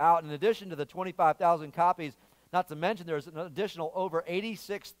breathed out, in addition to the 25,000 copies, not to mention there's an additional over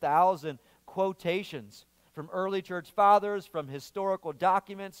 86,000 quotations from early church fathers, from historical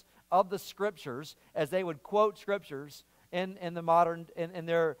documents of the Scriptures, as they would quote Scriptures in the modern, in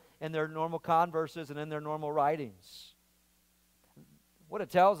their normal converses and in their normal writings. What it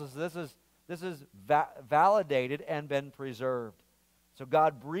tells us, this is validated and been preserved. So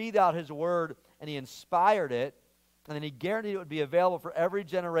God breathed out His Word, and He inspired it, and then He guaranteed it would be available for every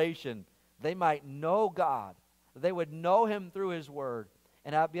generation. They might know God, that they would know Him through His Word,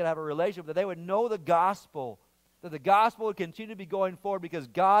 and be able to have a relationship, that they would know the gospel That the gospel would continue to be going forward because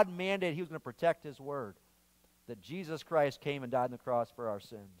God mandated he was going to protect his word. That Jesus Christ came and died on the cross for our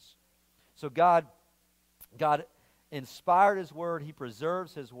sins. So God inspired his word, he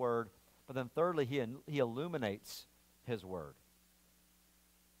preserves his word, but then thirdly, he illuminates his word.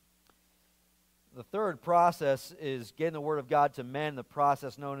 The third process is getting the word of God to men, the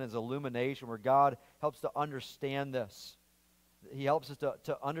process known as illumination, where God helps to understand this. He helps us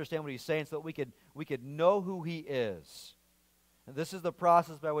to understand what he's saying so that we could know who he is. And this is the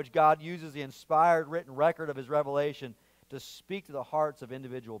process by which God uses the inspired written record of his revelation to speak to the hearts of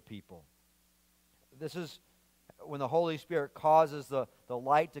individual people. This is when the Holy Spirit causes the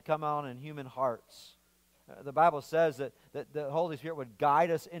light to come on in human hearts. The Bible says that the Holy Spirit would guide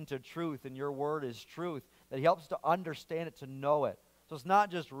us into truth, and your word is truth, that he helps us to understand it, to know it. So it's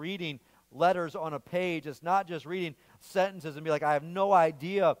not just reading letters on a page. It's not just reading sentences and be like, I have no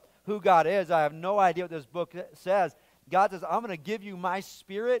idea who God is. I have no idea what this book says. God says, I'm going to give you my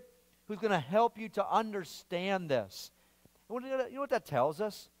Spirit who's going to help you to understand this. You know what that tells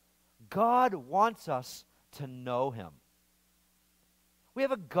us? God wants us to know him. We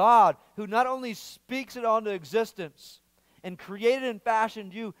have a God who not only speaks it onto existence and created and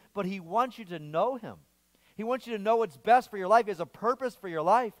fashioned you, but he wants you to know him. He wants you to know what's best for your life. He has a purpose for your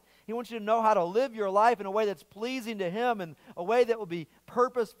life. He wants you to know how to live your life in a way that's pleasing to him and a way that will be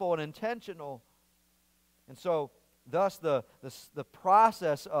purposeful and intentional. And so, thus, the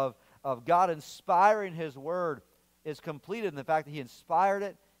process of God inspiring his word is completed in the fact that he inspired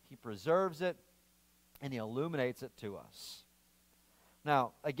it, he preserves it, and he illuminates it to us.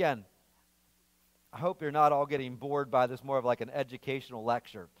 Now, again, I hope you're not all getting bored by this more of like an educational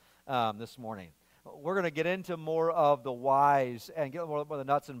lecture this morning. We're going to get into more of the whys and get more of the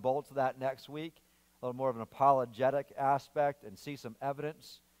nuts and bolts of that next week, a little more of an apologetic aspect and see some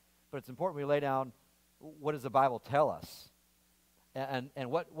evidence. But it's important we lay down what does the Bible tell us and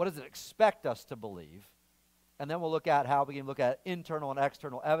what does it expect us to believe. And then we'll look at how we can look at internal and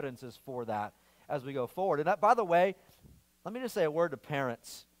external evidences for that as we go forward. And that, by the way, let me just say a word to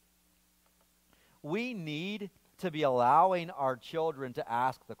parents. We need to be allowing our children to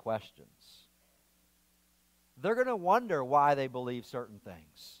ask the questions. They're going to wonder why they believe certain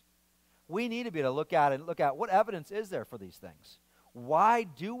things. We need to be able to look at what evidence is there for these things. Why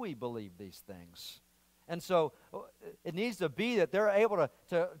do we believe these things? And so it needs to be that they're able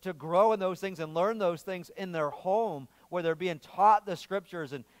to grow in those things and learn those things in their home where they're being taught the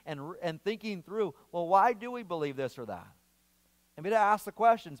scriptures and thinking through, well, why do we believe this or that? And be able to ask the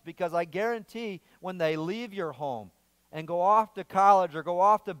questions, because I guarantee when they leave your home and go off to college or go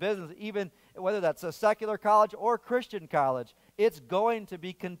off to business, even whether that's a secular college or Christian college, it's going to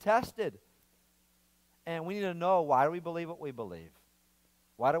be contested. And we need to know, why do we believe what we believe?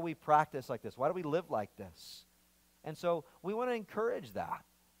 Why do we practice like this? Why do we live like this? And so we want to encourage that.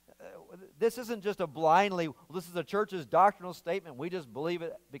 This isn't just a blindly, well, this is the church's doctrinal statement, we just believe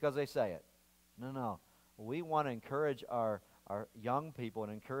it because they say it. No. We want to encourage our young people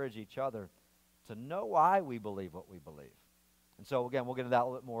and encourage each other to know why we believe what we believe. And so, again, we'll get into that a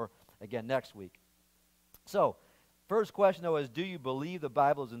little bit more again next week. So, first question, though, is do you believe the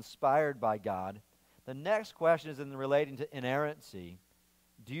Bible is inspired by God? The next question is in relating to inerrancy.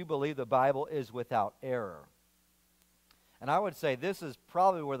 Do you believe the Bible is without error? And I would say this is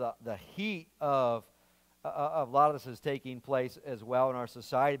probably where the heat of a lot of this is taking place as well in our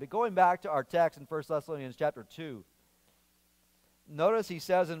society. But going back to our text in 1 Thessalonians chapter 2, notice he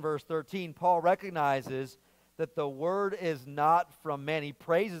says in verse 13, Paul recognizes that the word is not from men. He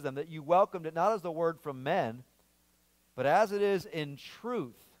praises them, that you welcomed it not as the word from men, but as it is in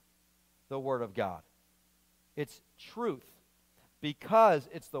truth, the word of God. It's truth because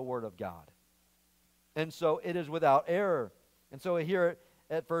it's the word of God. And so it is without error. And so here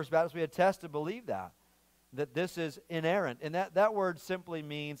at First Baptist, we attest to believe that this is inerrant. And that word simply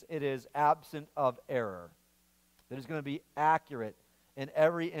means it is absent of error. That it's going to be accurate in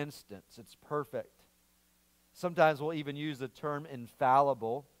every instance. It's perfect. Sometimes we'll even use the term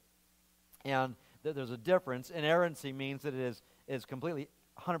infallible. And there's a difference. Inerrancy means that it is completely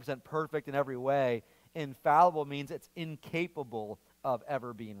 100% perfect in every way. Infallible means it's incapable of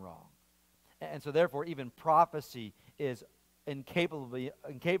ever being wrong. And so therefore, even prophecy is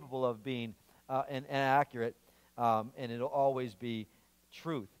incapable of being inaccurate, and it'll always be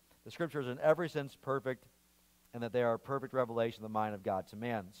truth. The Scriptures are in every sense perfect, and that they are a perfect revelation of the mind of God to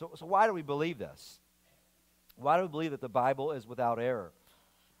man. So why do we believe this? Why do we believe that the Bible is without error?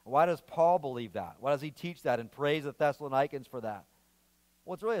 Why does Paul believe that? Why does he teach that and praise the Thessalonians for that?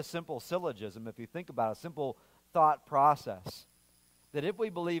 Well, it's really a simple syllogism, if you think about it, a simple thought process. That if we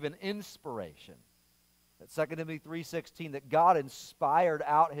believe in inspiration, that 2 Timothy 3:16, that God inspired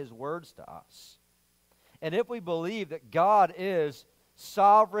out his words to us. And if we believe that God is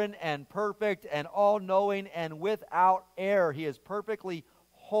sovereign and perfect and all-knowing and without error, he is perfectly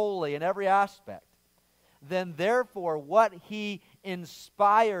holy in every aspect, then therefore what he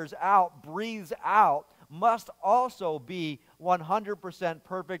inspires out, breathes out, must also be 100%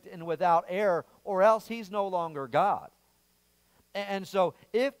 perfect and without error, or else he's no longer God. And so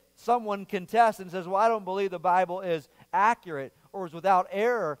if someone contests and says, well, I don't believe the Bible is accurate or is without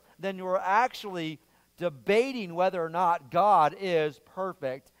error, then you're actually debating whether or not God is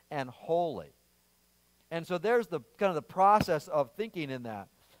perfect and holy. And so there's the kind of the process of thinking in that.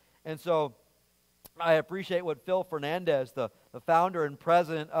 And so I appreciate what Phil Fernandez, the founder and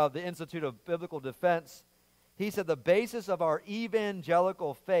president of the Institute of Biblical Defense, he said the basis of our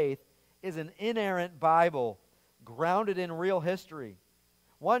evangelical faith is an inerrant Bible grounded in real history.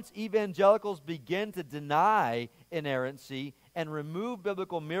 Once evangelicals begin to deny inerrancy and remove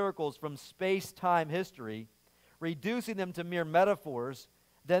biblical miracles from space-time history, reducing them to mere metaphors,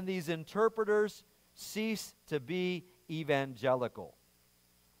 then these interpreters cease to be evangelical.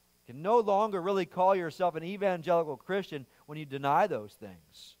 You can no longer really call yourself an evangelical Christian when you deny those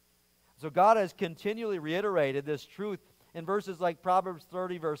things. So God has continually reiterated this truth in verses like Proverbs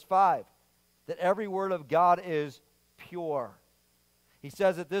 30, verse 5, that every word of God is pure. He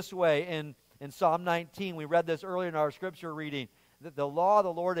says it this way in Psalm 19. We read this earlier in our scripture reading, that the law of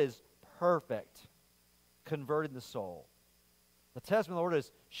the Lord is perfect, converting the soul. The testament of the Lord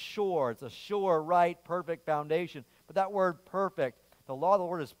is sure. It's a sure, right, perfect foundation. But that word perfect, the law of the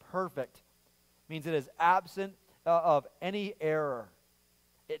Lord is perfect, means it is absent of any error.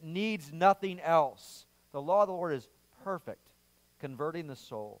 It needs nothing else. The law of the Lord is perfect, converting the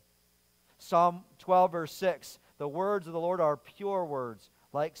soul. Psalm 12, verse 6, the words of the Lord are pure words,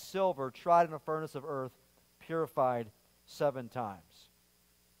 like silver tried in a furnace of earth, purified 7 times.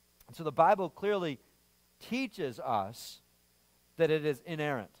 And so the Bible clearly teaches us that it is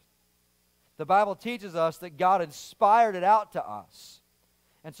inerrant. The Bible teaches us that God inspired it out to us.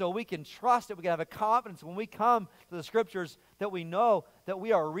 And so we can trust it. We can have a confidence when we come to the Scriptures that we know that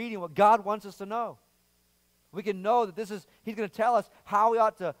we are reading what God wants us to know. We can know that He's going to tell us how we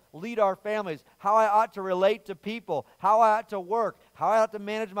ought to lead our families, how I ought to relate to people, how I ought to work, how I ought to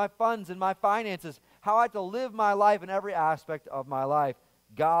manage my funds and my finances, how I ought to live my life in every aspect of my life.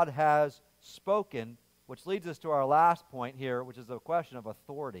 God has spoken, which leads us to our last point here, which is the question of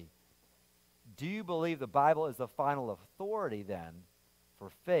authority. Do you believe the Bible is the final authority then for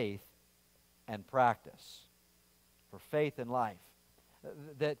faith and practice, for faith and life?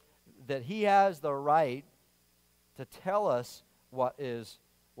 That He has the right to tell us what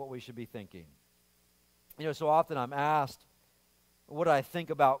we should be thinking. You know, so often I'm asked what I think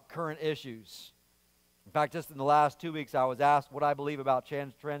about current issues. In fact, just in the last 2 weeks, I was asked what I believe about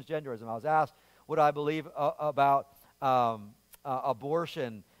transgenderism. I was asked what I believe about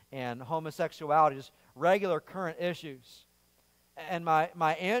abortion and homosexuality, just regular current issues. And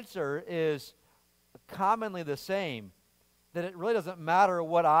my answer is commonly the same, that it really doesn't matter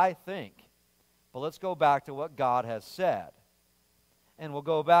what I think. But let's go back to what God has said. And we'll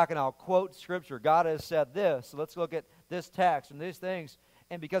go back and I'll quote Scripture. God has said this. So let's look at this text and these things.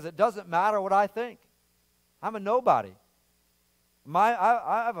 And because it doesn't matter what I think, I'm a nobody.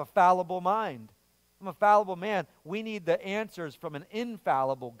 I have a fallible mind. I'm a fallible man. We need the answers from an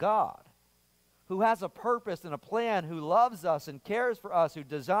infallible God who has a purpose and a plan, who loves us and cares for us, who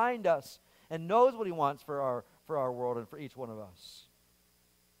designed us and knows what He wants for our world and for each one of us.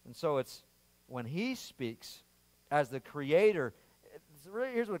 And so it's when He speaks as the Creator,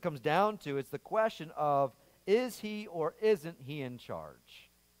 here's what it comes down to. It's the question of, is He or isn't He in charge?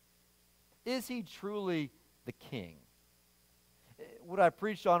 Is He truly the King? What I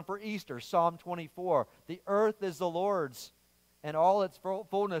preached on for Easter, Psalm 24, the earth is the Lord's and all its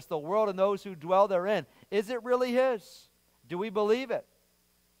fullness, the world and those who dwell therein. Is it really His? Do we believe it?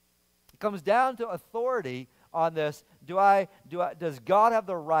 It comes down to authority on this. Does God have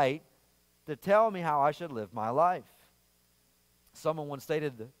the right to tell me how I should live my life? Someone once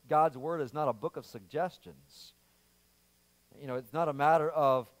stated that God's Word is not a book of suggestions. You know, it's not a matter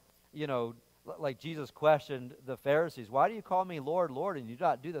of, like Jesus questioned the Pharisees, why do you call me Lord, Lord, and you do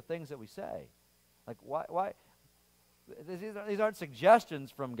not do the things that we say? Like, why? These aren't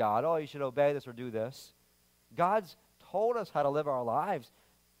suggestions from God. Oh, you should obey this or do this. God's told us how to live our lives,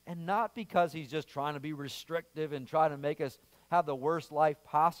 and not because He's just trying to be restrictive and trying to make us have the worst life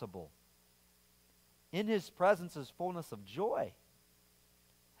possible. In His presence is fullness of joy.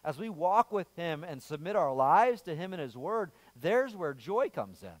 As we walk with Him and submit our lives to Him and His Word, there's where joy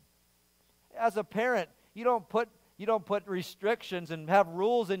comes in. As a parent, you don't put restrictions and have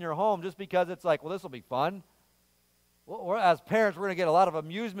rules in your home just because it's like, well, this will be fun. Well, as parents, we're going to get a lot of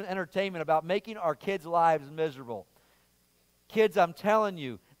amusement, entertainment about making our kids' lives miserable. Kids, I'm telling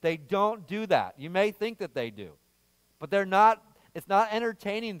you, they don't do that. You may think that they do, but they're not. It's not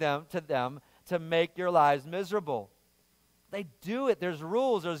entertaining them to make your lives miserable. They do it. There's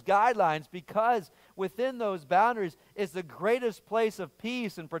rules, there's guidelines, because within those boundaries is the greatest place of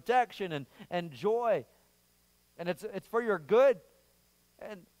peace and protection and joy. And it's for your good.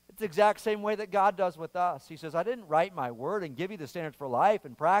 And it's the exact same way that God does with us. He says, I didn't write my word and give you the standards for life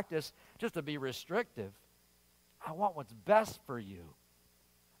and practice just to be restrictive. I want what's best for you.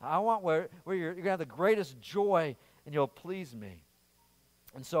 I want where you're going to have the greatest joy and you'll please me.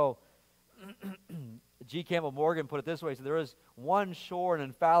 And so, G. Campbell Morgan put it this way. He said, there is one sure and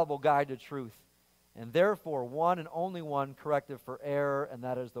infallible guide to truth, and therefore one and only one corrective for error, and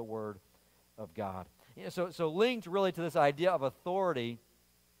that is the Word of God. So linked really to this idea of authority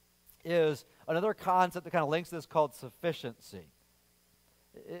is another concept that kind of links to this called sufficiency.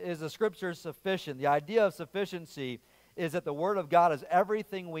 Is the Scripture sufficient? The idea of sufficiency is that the Word of God is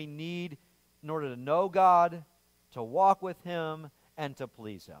everything we need in order to know God, to walk with Him, and to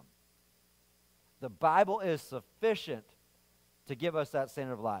please Him. The Bible is sufficient to give us that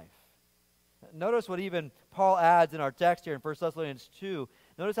standard of life. Notice what even Paul adds in our text here in 1 Thessalonians 2.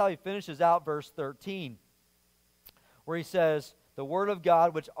 Notice how he finishes out verse 13, where he says, the Word of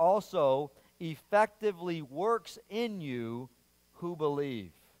God, which also effectively works in you who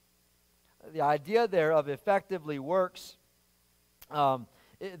believe. The idea there of effectively works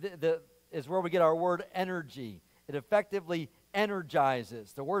is where we get our word energy. It effectively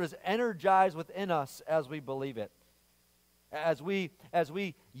energizes. The word is energized within us as we believe it. As we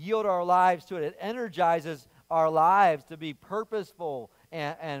yield our lives to it, it energizes our lives to be purposeful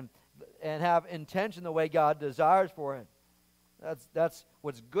and have intention the way God desires for it. That's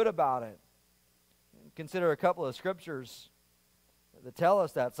what's good about it. Consider a couple of scriptures that tell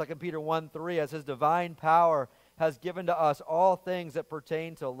us that. 2 Peter 1:3, as His divine power has given to us all things that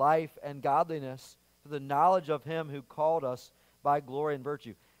pertain to life and godliness, to the knowledge of Him who called us by glory and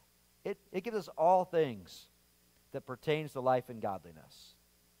virtue. It gives us all things that pertains to life and godliness.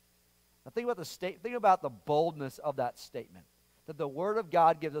 Now think about the boldness of that statement, that the Word of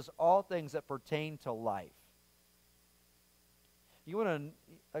God gives us all things that pertain to life. You want to,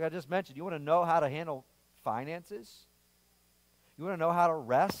 like I just mentioned, you want to know how to handle finances? You want to know how to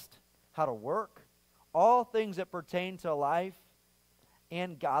rest, how to work? All things that pertain to life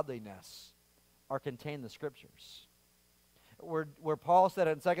and godliness are contained in the Scriptures. Where Paul said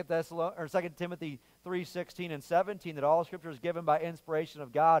in 2 Timothy 3:16 and 17 that all Scripture is given by inspiration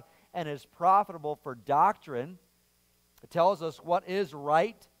of God and is profitable for doctrine. It tells us what is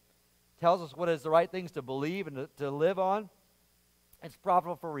right, tells us what is the right things to believe and to live on. It's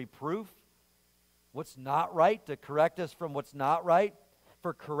profitable for reproof, what's not right, to correct us from what's not right,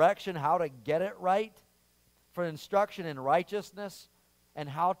 for correction, how to get it right, for instruction in righteousness, and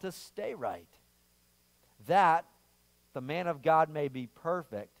how to stay right. That the man of God may be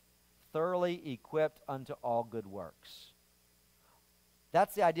perfect, thoroughly equipped unto all good works.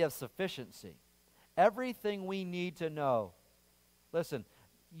 That's the idea of sufficiency. Everything we need to know. Listen,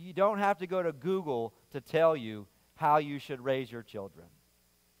 you don't have to go to Google to tell you how you should raise your children.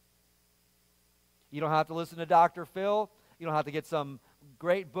 You don't have to listen to Dr. Phil. You don't have to get some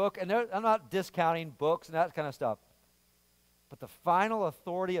great book. And I'm not discounting books and that kind of stuff. But the final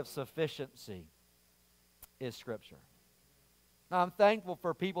authority of sufficiency is Scripture. Now, I'm thankful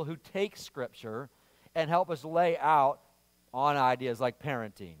for people who take Scripture and help us lay out on ideas like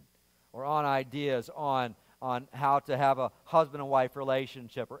parenting or on ideas on how to have a husband and wife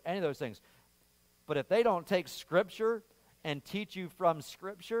relationship or any of those things. But if they don't take Scripture and teach you from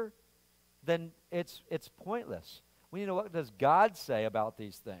Scripture, then it's pointless. We need to know, what does God say about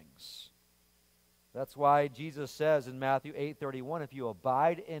these things? That's why Jesus says in Matthew 8:31, if you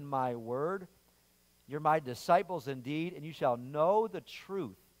abide in my word, you're my disciples indeed, and you shall know the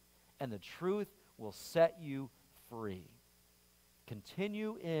truth, and the truth will set you free.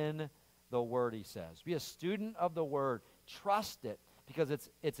 Continue in the Word, he says. Be a student of the Word. Trust it because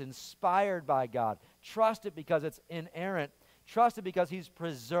it's inspired by God. Trust it because it's inerrant. Trust it because He's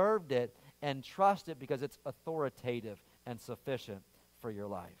preserved it. And trust it because it's authoritative and sufficient for your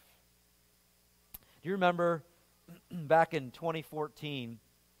life. Do you remember back in 2014,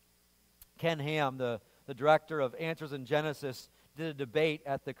 Ken Ham, the director of Answers in Genesis, did a debate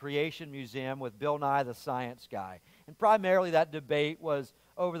at the Creation Museum with Bill Nye, the science guy. And primarily that debate was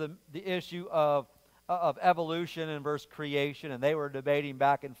over the issue of evolution and versus creation, and they were debating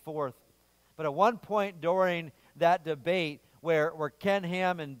back and forth. But at one point during that debate where Ken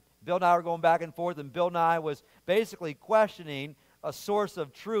Ham and Bill Nye were going back and forth, and Bill Nye was basically questioning a source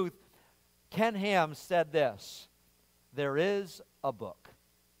of truth, Ken Ham said this: there is a book.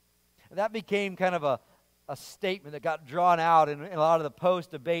 And that became kind of a statement that got drawn out in a lot of the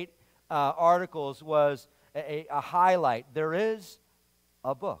post-debate articles, was a highlight. There is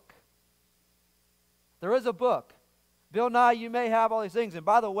a book. There is a book. Bill Nye, you may have all these things. And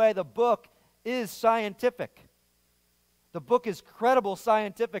by the way, the book is scientific. The book is credible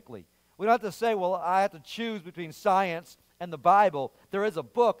scientifically. We don't have to say, well, I have to choose between science and the Bible. There is a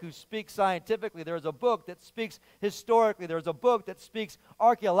book who speaks scientifically. There is a book that speaks historically. There is a book that speaks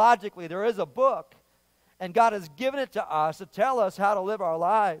archaeologically. There is a book. And God has given it to us to tell us how to live our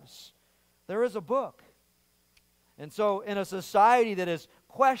lives. There is a book. And so in a society that is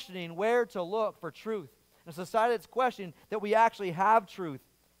questioning where to look for truth, in a society that's questioning that we actually have truth,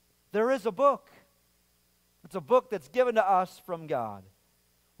 there is a book. It's a book that's given to us from God.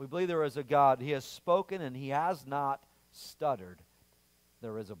 We believe there is a God. He has spoken and He has not stuttered.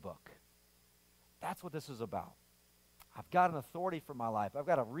 There is a book. That's what this is about. I've got an authority for my life. I've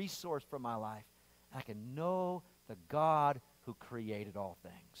got a resource for my life. I can know the God who created all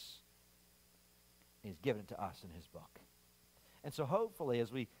things. He's given it to us in His book. And so hopefully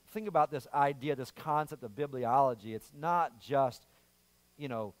as we think about this idea, this concept of bibliology, it's not just,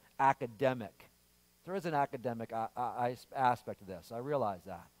 academic. There is an academic aspect of this. I realize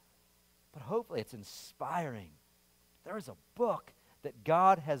that. But hopefully it's inspiring. There is a book that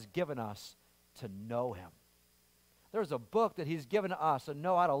God has given us to know Him. There's a book that He's given us to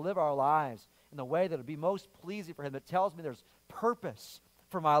know how to live our lives in the way that would be most pleasing for Him, that tells me there's purpose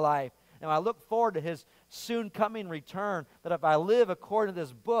for my life. And I look forward to His soon coming return, that if I live according to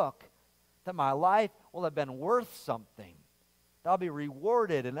this book, that my life will have been worth something. That I'll be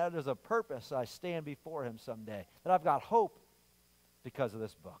rewarded, and that there's a purpose I stand before Him someday. That I've got hope because of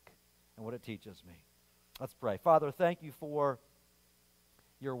this book and what it teaches me. Let's pray. Father, thank You for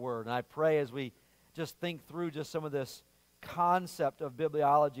Your word. And I pray as we just think through just some of this concept of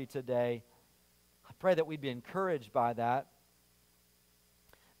bibliology today, I pray that we'd be encouraged by that.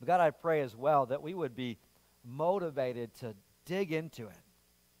 But God, I pray as well that we would be motivated to dig into it,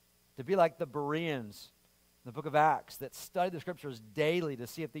 to be like the Bereans in the book of Acts that studied the Scriptures daily to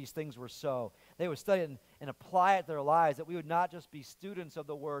see if these things were so. They would study it and apply it to their lives, that we would not just be students of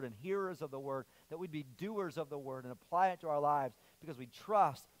the Word and hearers of the Word, that we'd be doers of the Word and apply it to our lives, because we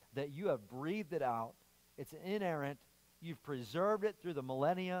trust that You have breathed it out. It's inerrant. You've preserved it through the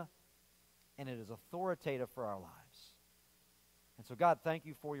millennia, and it is authoritative for our lives. And so, God, thank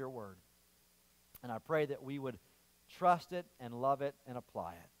You for Your word. And I pray that we would trust it and love it and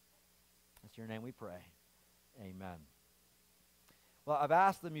apply it. It's Your name we pray. Amen. Well, I've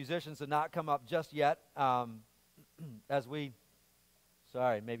asked the musicians to not come up just yet sorry,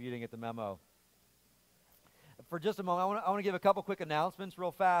 maybe you didn't get the memo. For just a moment, I want to give a couple quick announcements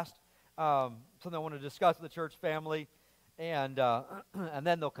real fast, something I want to discuss with the church family, and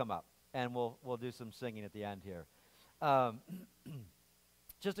then they'll come up, and we'll do some singing at the end here.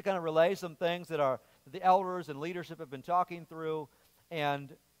 Just to kind of relay some things that the elders and leadership have been talking through,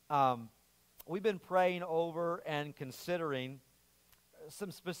 and we've been praying over and considering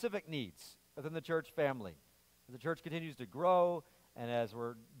some specific needs within the church family. As the church continues to grow, and as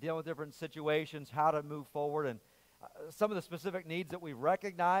we're dealing with different situations, how to move forward, and some of the specific needs that we've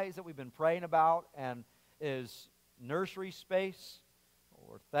recognized that we've been praying about, and is nursery space.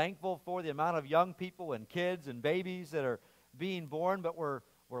 We're thankful for the amount of young people and kids and babies that are being born, but we're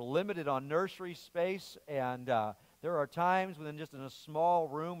limited on nursery space, and there are times when just in a small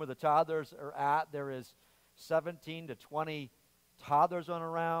room where the toddlers are at, there is 17 to 20 toddlers on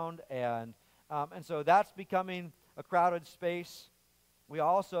around, and so that's becoming a crowded space. We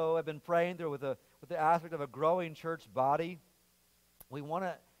also have been praying there with the aspect of a growing church body. We want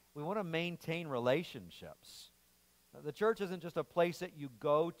to maintain relationships. The church isn't just a place that you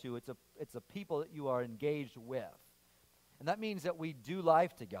go to, it's a people that you are engaged with. And that means that we do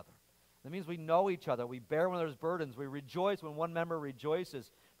life together. That means we know each other. We bear one another's burdens. We rejoice when one member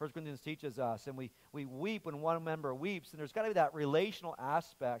rejoices, 1 Corinthians teaches us. And we weep when one member weeps. And there's got to be that relational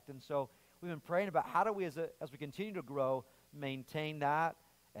aspect. And so we've been praying about how do we, as we continue to grow, maintain that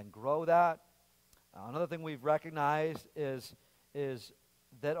and grow that. Another thing we've recognized is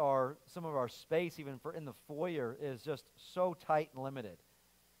that some of our space, even in the foyer, is just so tight and limited.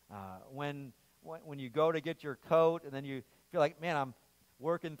 When you go to get your coat and then you feel like, man, I'm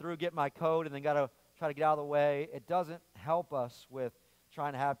working through, get my coat, and then got to try to get out of the way, it doesn't help us with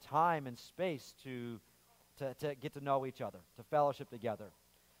trying to have time and space to get to know each other, to fellowship together.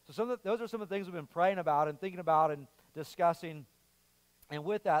 So those are some of the things we've been praying about and thinking about and discussing. And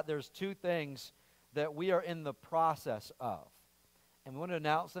with that, there's two things that we are in the process of. And we want to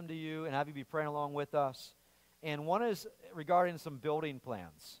announce them to you and have you be praying along with us. And one is regarding some building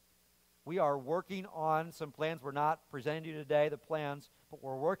plans. We are working on some plans. We're not presenting to you today the plans, but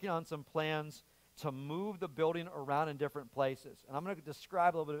we're working on some plans to move the building around in different places. And I'm going to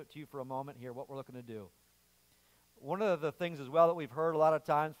describe a little bit to you for a moment here what we're looking to do. One of the things as well that we've heard a lot of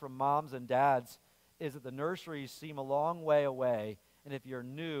times from moms and dads is that the nurseries seem a long way away, and if you're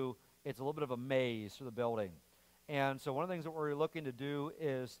new, it's a little bit of a maze through the building. And so one of the things that we're looking to do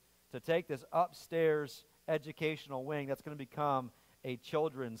is to take this upstairs educational wing that's going to become a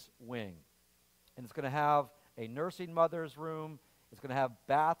children's wing. And it's going to have a nursing mother's room. It's going to have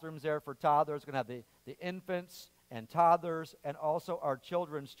bathrooms there for toddlers. It's going to have the infants and toddlers and also our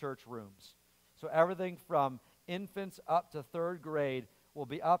children's church rooms. So everything from infants up to third grade will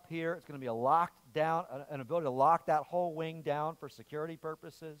be up here. It's going to be a locked down, an ability to lock that whole wing down for security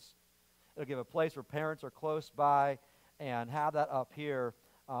purposes. It'll give a place where parents are close by and have that up here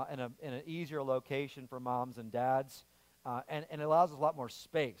in an easier location for moms and dads. And it allows us a lot more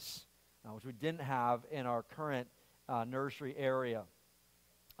space, which we didn't have in our current nursery area.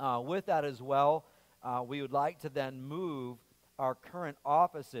 With that as well, we would like to then move our current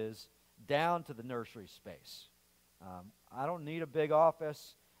offices down to the nursery space. I don't need a big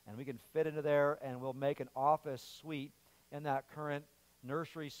office, and we can fit into there, and we'll make an office suite in that current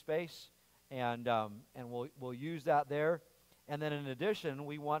nursery space, and we'll use that there. And then in addition,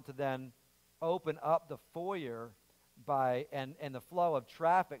 we want to then open up the foyer and the flow of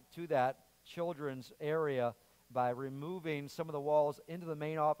traffic to that children's area by removing some of the walls into the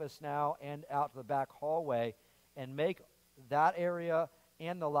main office now and out to the back hallway, and make that area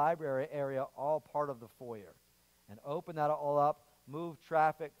and the library area all part of the foyer. And open that all up, move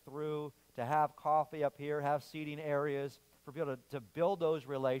traffic through to have coffee up here, have seating areas for people to build those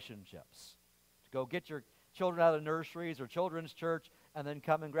relationships. To go get your children out of the nurseries or children's church and then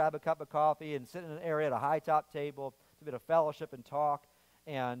come and grab a cup of coffee and sit in an area at a high-top table to be able to fellowship and talk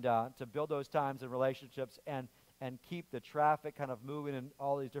and to build those times and relationships and keep the traffic kind of moving in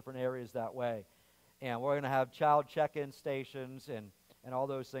all these different areas that way. And we're going to have child check-in stations and all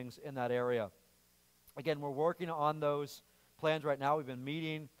those things in that area. Again, we're working on those plans right now. We've been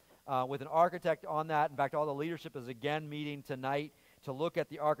meeting with an architect on that. In fact, all the leadership is again meeting tonight to look at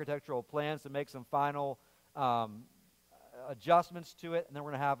the architectural plans to make some final adjustments to it. And then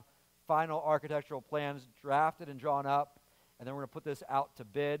we're going to have final architectural plans drafted and drawn up. And then we're going to put this out to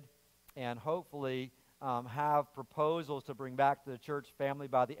bid and hopefully have proposals to bring back to the church family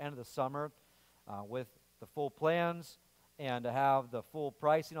by the end of the summer with the full plans and to have the full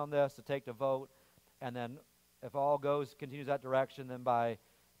pricing on this to take to vote. And then if all continues that direction, then by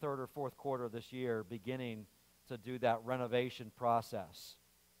third or fourth quarter of this year, beginning to do that renovation process.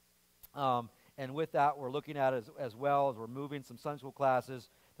 And with that, we're looking at as well as we're moving some Sunday school classes,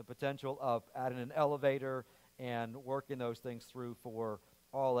 the potential of adding an elevator and working those things through for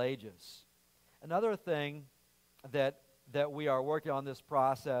all ages. Another thing that we are working on this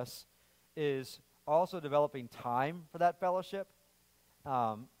process is also developing time for that fellowship.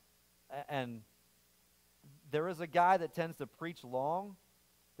 And there is a guy that tends to preach long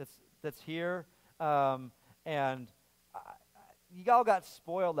that's here. And you all got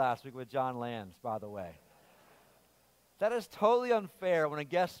spoiled last week with John Lands, by the way. That is totally unfair when a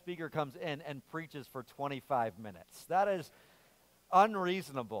guest speaker comes in and preaches for 25 minutes. That is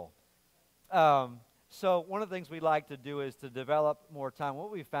unreasonable. So one of the things we like to do is to develop more time.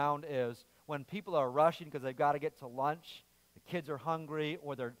 What we found is when people are rushing because they've got to get to lunch, the kids are hungry,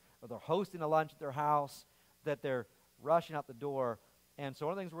 or they're hosting a lunch at their house, that they're rushing out the door. And so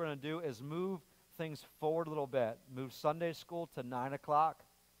one of the things we're going to do is move things forward a little bit. Move Sunday school to 9 o'clock.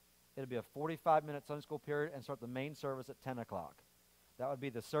 It'll be a 45-minute Sunday school period and start the main service at 10 o'clock. That would be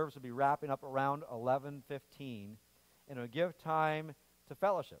the service would be wrapping up around 11:15, and it would give time to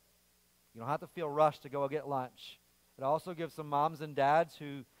fellowship. You don't have to feel rushed to go get lunch. It also gives some moms and dads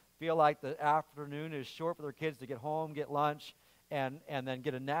who feel like the afternoon is short for their kids to get home, get lunch, and then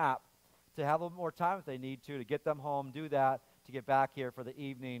get a nap, to have a little more time if they need to get them home, do that, to get back here for the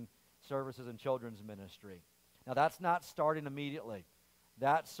evening services and children's ministry. Now, that's not starting immediately.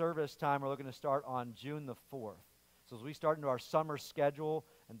 That service time we're looking to start on June the 4th. So as we start into our summer schedule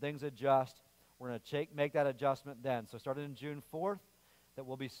and things adjust, we're going to make that adjustment then. So starting in June 4th, that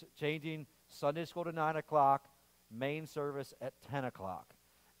we'll be changing Sunday school to 9 o'clock, main service at 10 o'clock.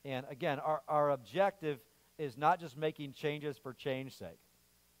 And again, our objective is not just making changes for change's sake.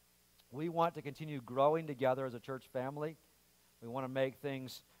 We want to continue growing together as a church family. We want to make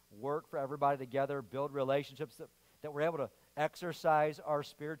things work for everybody together, build relationships, that we're able to exercise our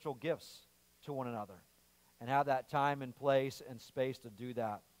spiritual gifts to one another and have that time and place and space to do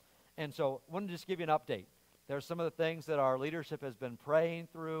that. And so I wanted to just give you an update. There's some of the things that our leadership has been praying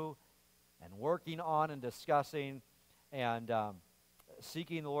through and working on and discussing and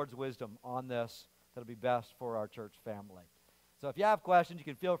seeking the Lord's wisdom on this that'll be best for our church family. So if you have questions, you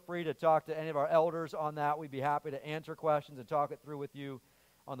can feel free to talk to any of our elders on that. We'd be happy to answer questions and talk it through with you.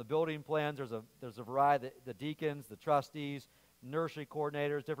 On the building plans, there's a variety, the deacons, the trustees, nursery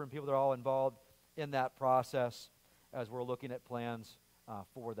coordinators, different people that are all involved in that process as we're looking at plans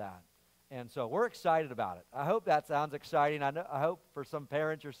for that. And so we're excited about it. I hope that sounds exciting. I hope for some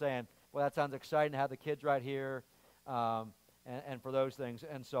parents you're saying, well, that sounds exciting to have the kids right here and for those things.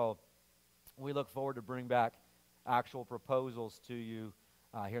 And so we look forward to bring back actual proposals to you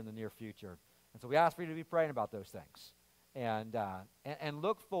here in the near future. And so we ask for you to be praying about those things. And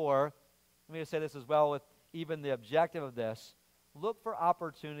look for, let me just say this as well with even the objective of this, look for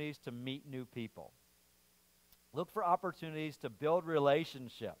opportunities to meet new people. Look for opportunities to build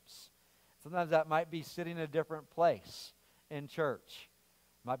relationships. Sometimes that might be sitting in a different place in church.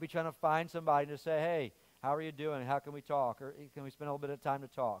 Might be trying to find somebody to say, hey, how are you doing? How can we talk? Or can we spend a little bit of time to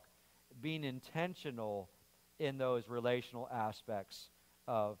talk? Being intentional in those relational aspects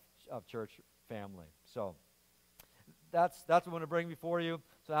of church family. So that's what I'm going to bring before you.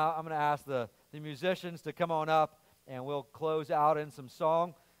 So now I'm going to ask the musicians to come on up, and we'll close out in some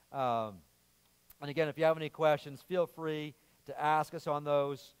song. And again, if you have any questions, feel free to ask us on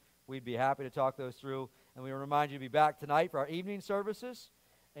those. We'd be happy to talk those through. And we remind you to be back tonight for our evening services.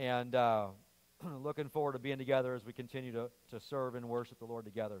 And looking forward to being together as we continue to serve and worship the Lord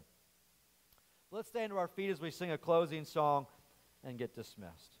together. Let's stand to our feet as we sing a closing song and get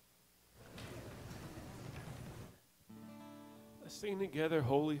dismissed. Let's sing together,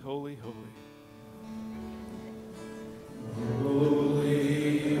 Holy, Holy, Holy.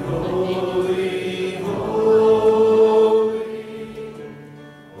 Holy, holy, holy.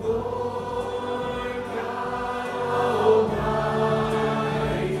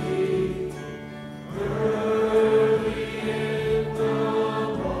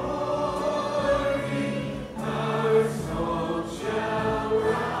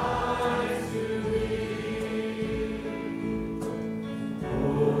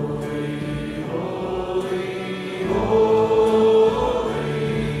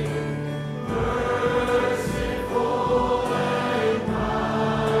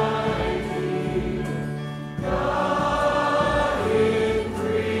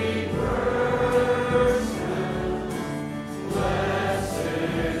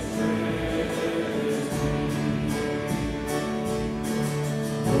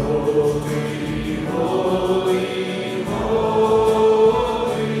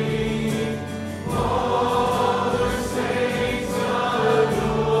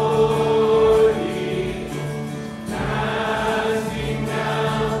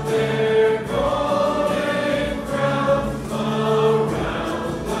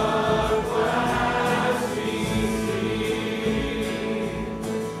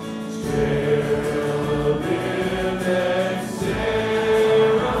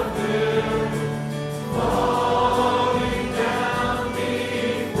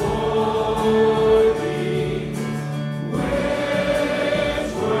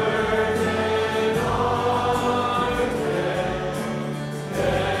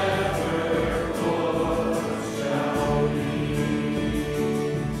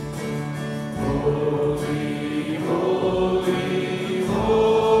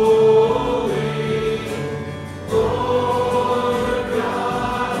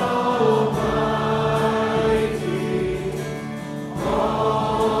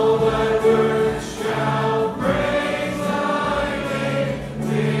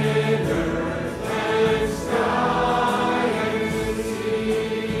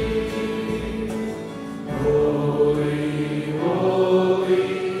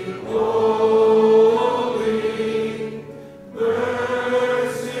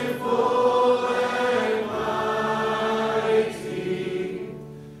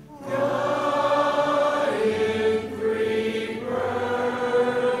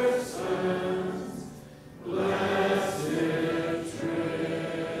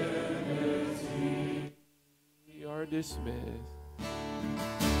 Dismissed.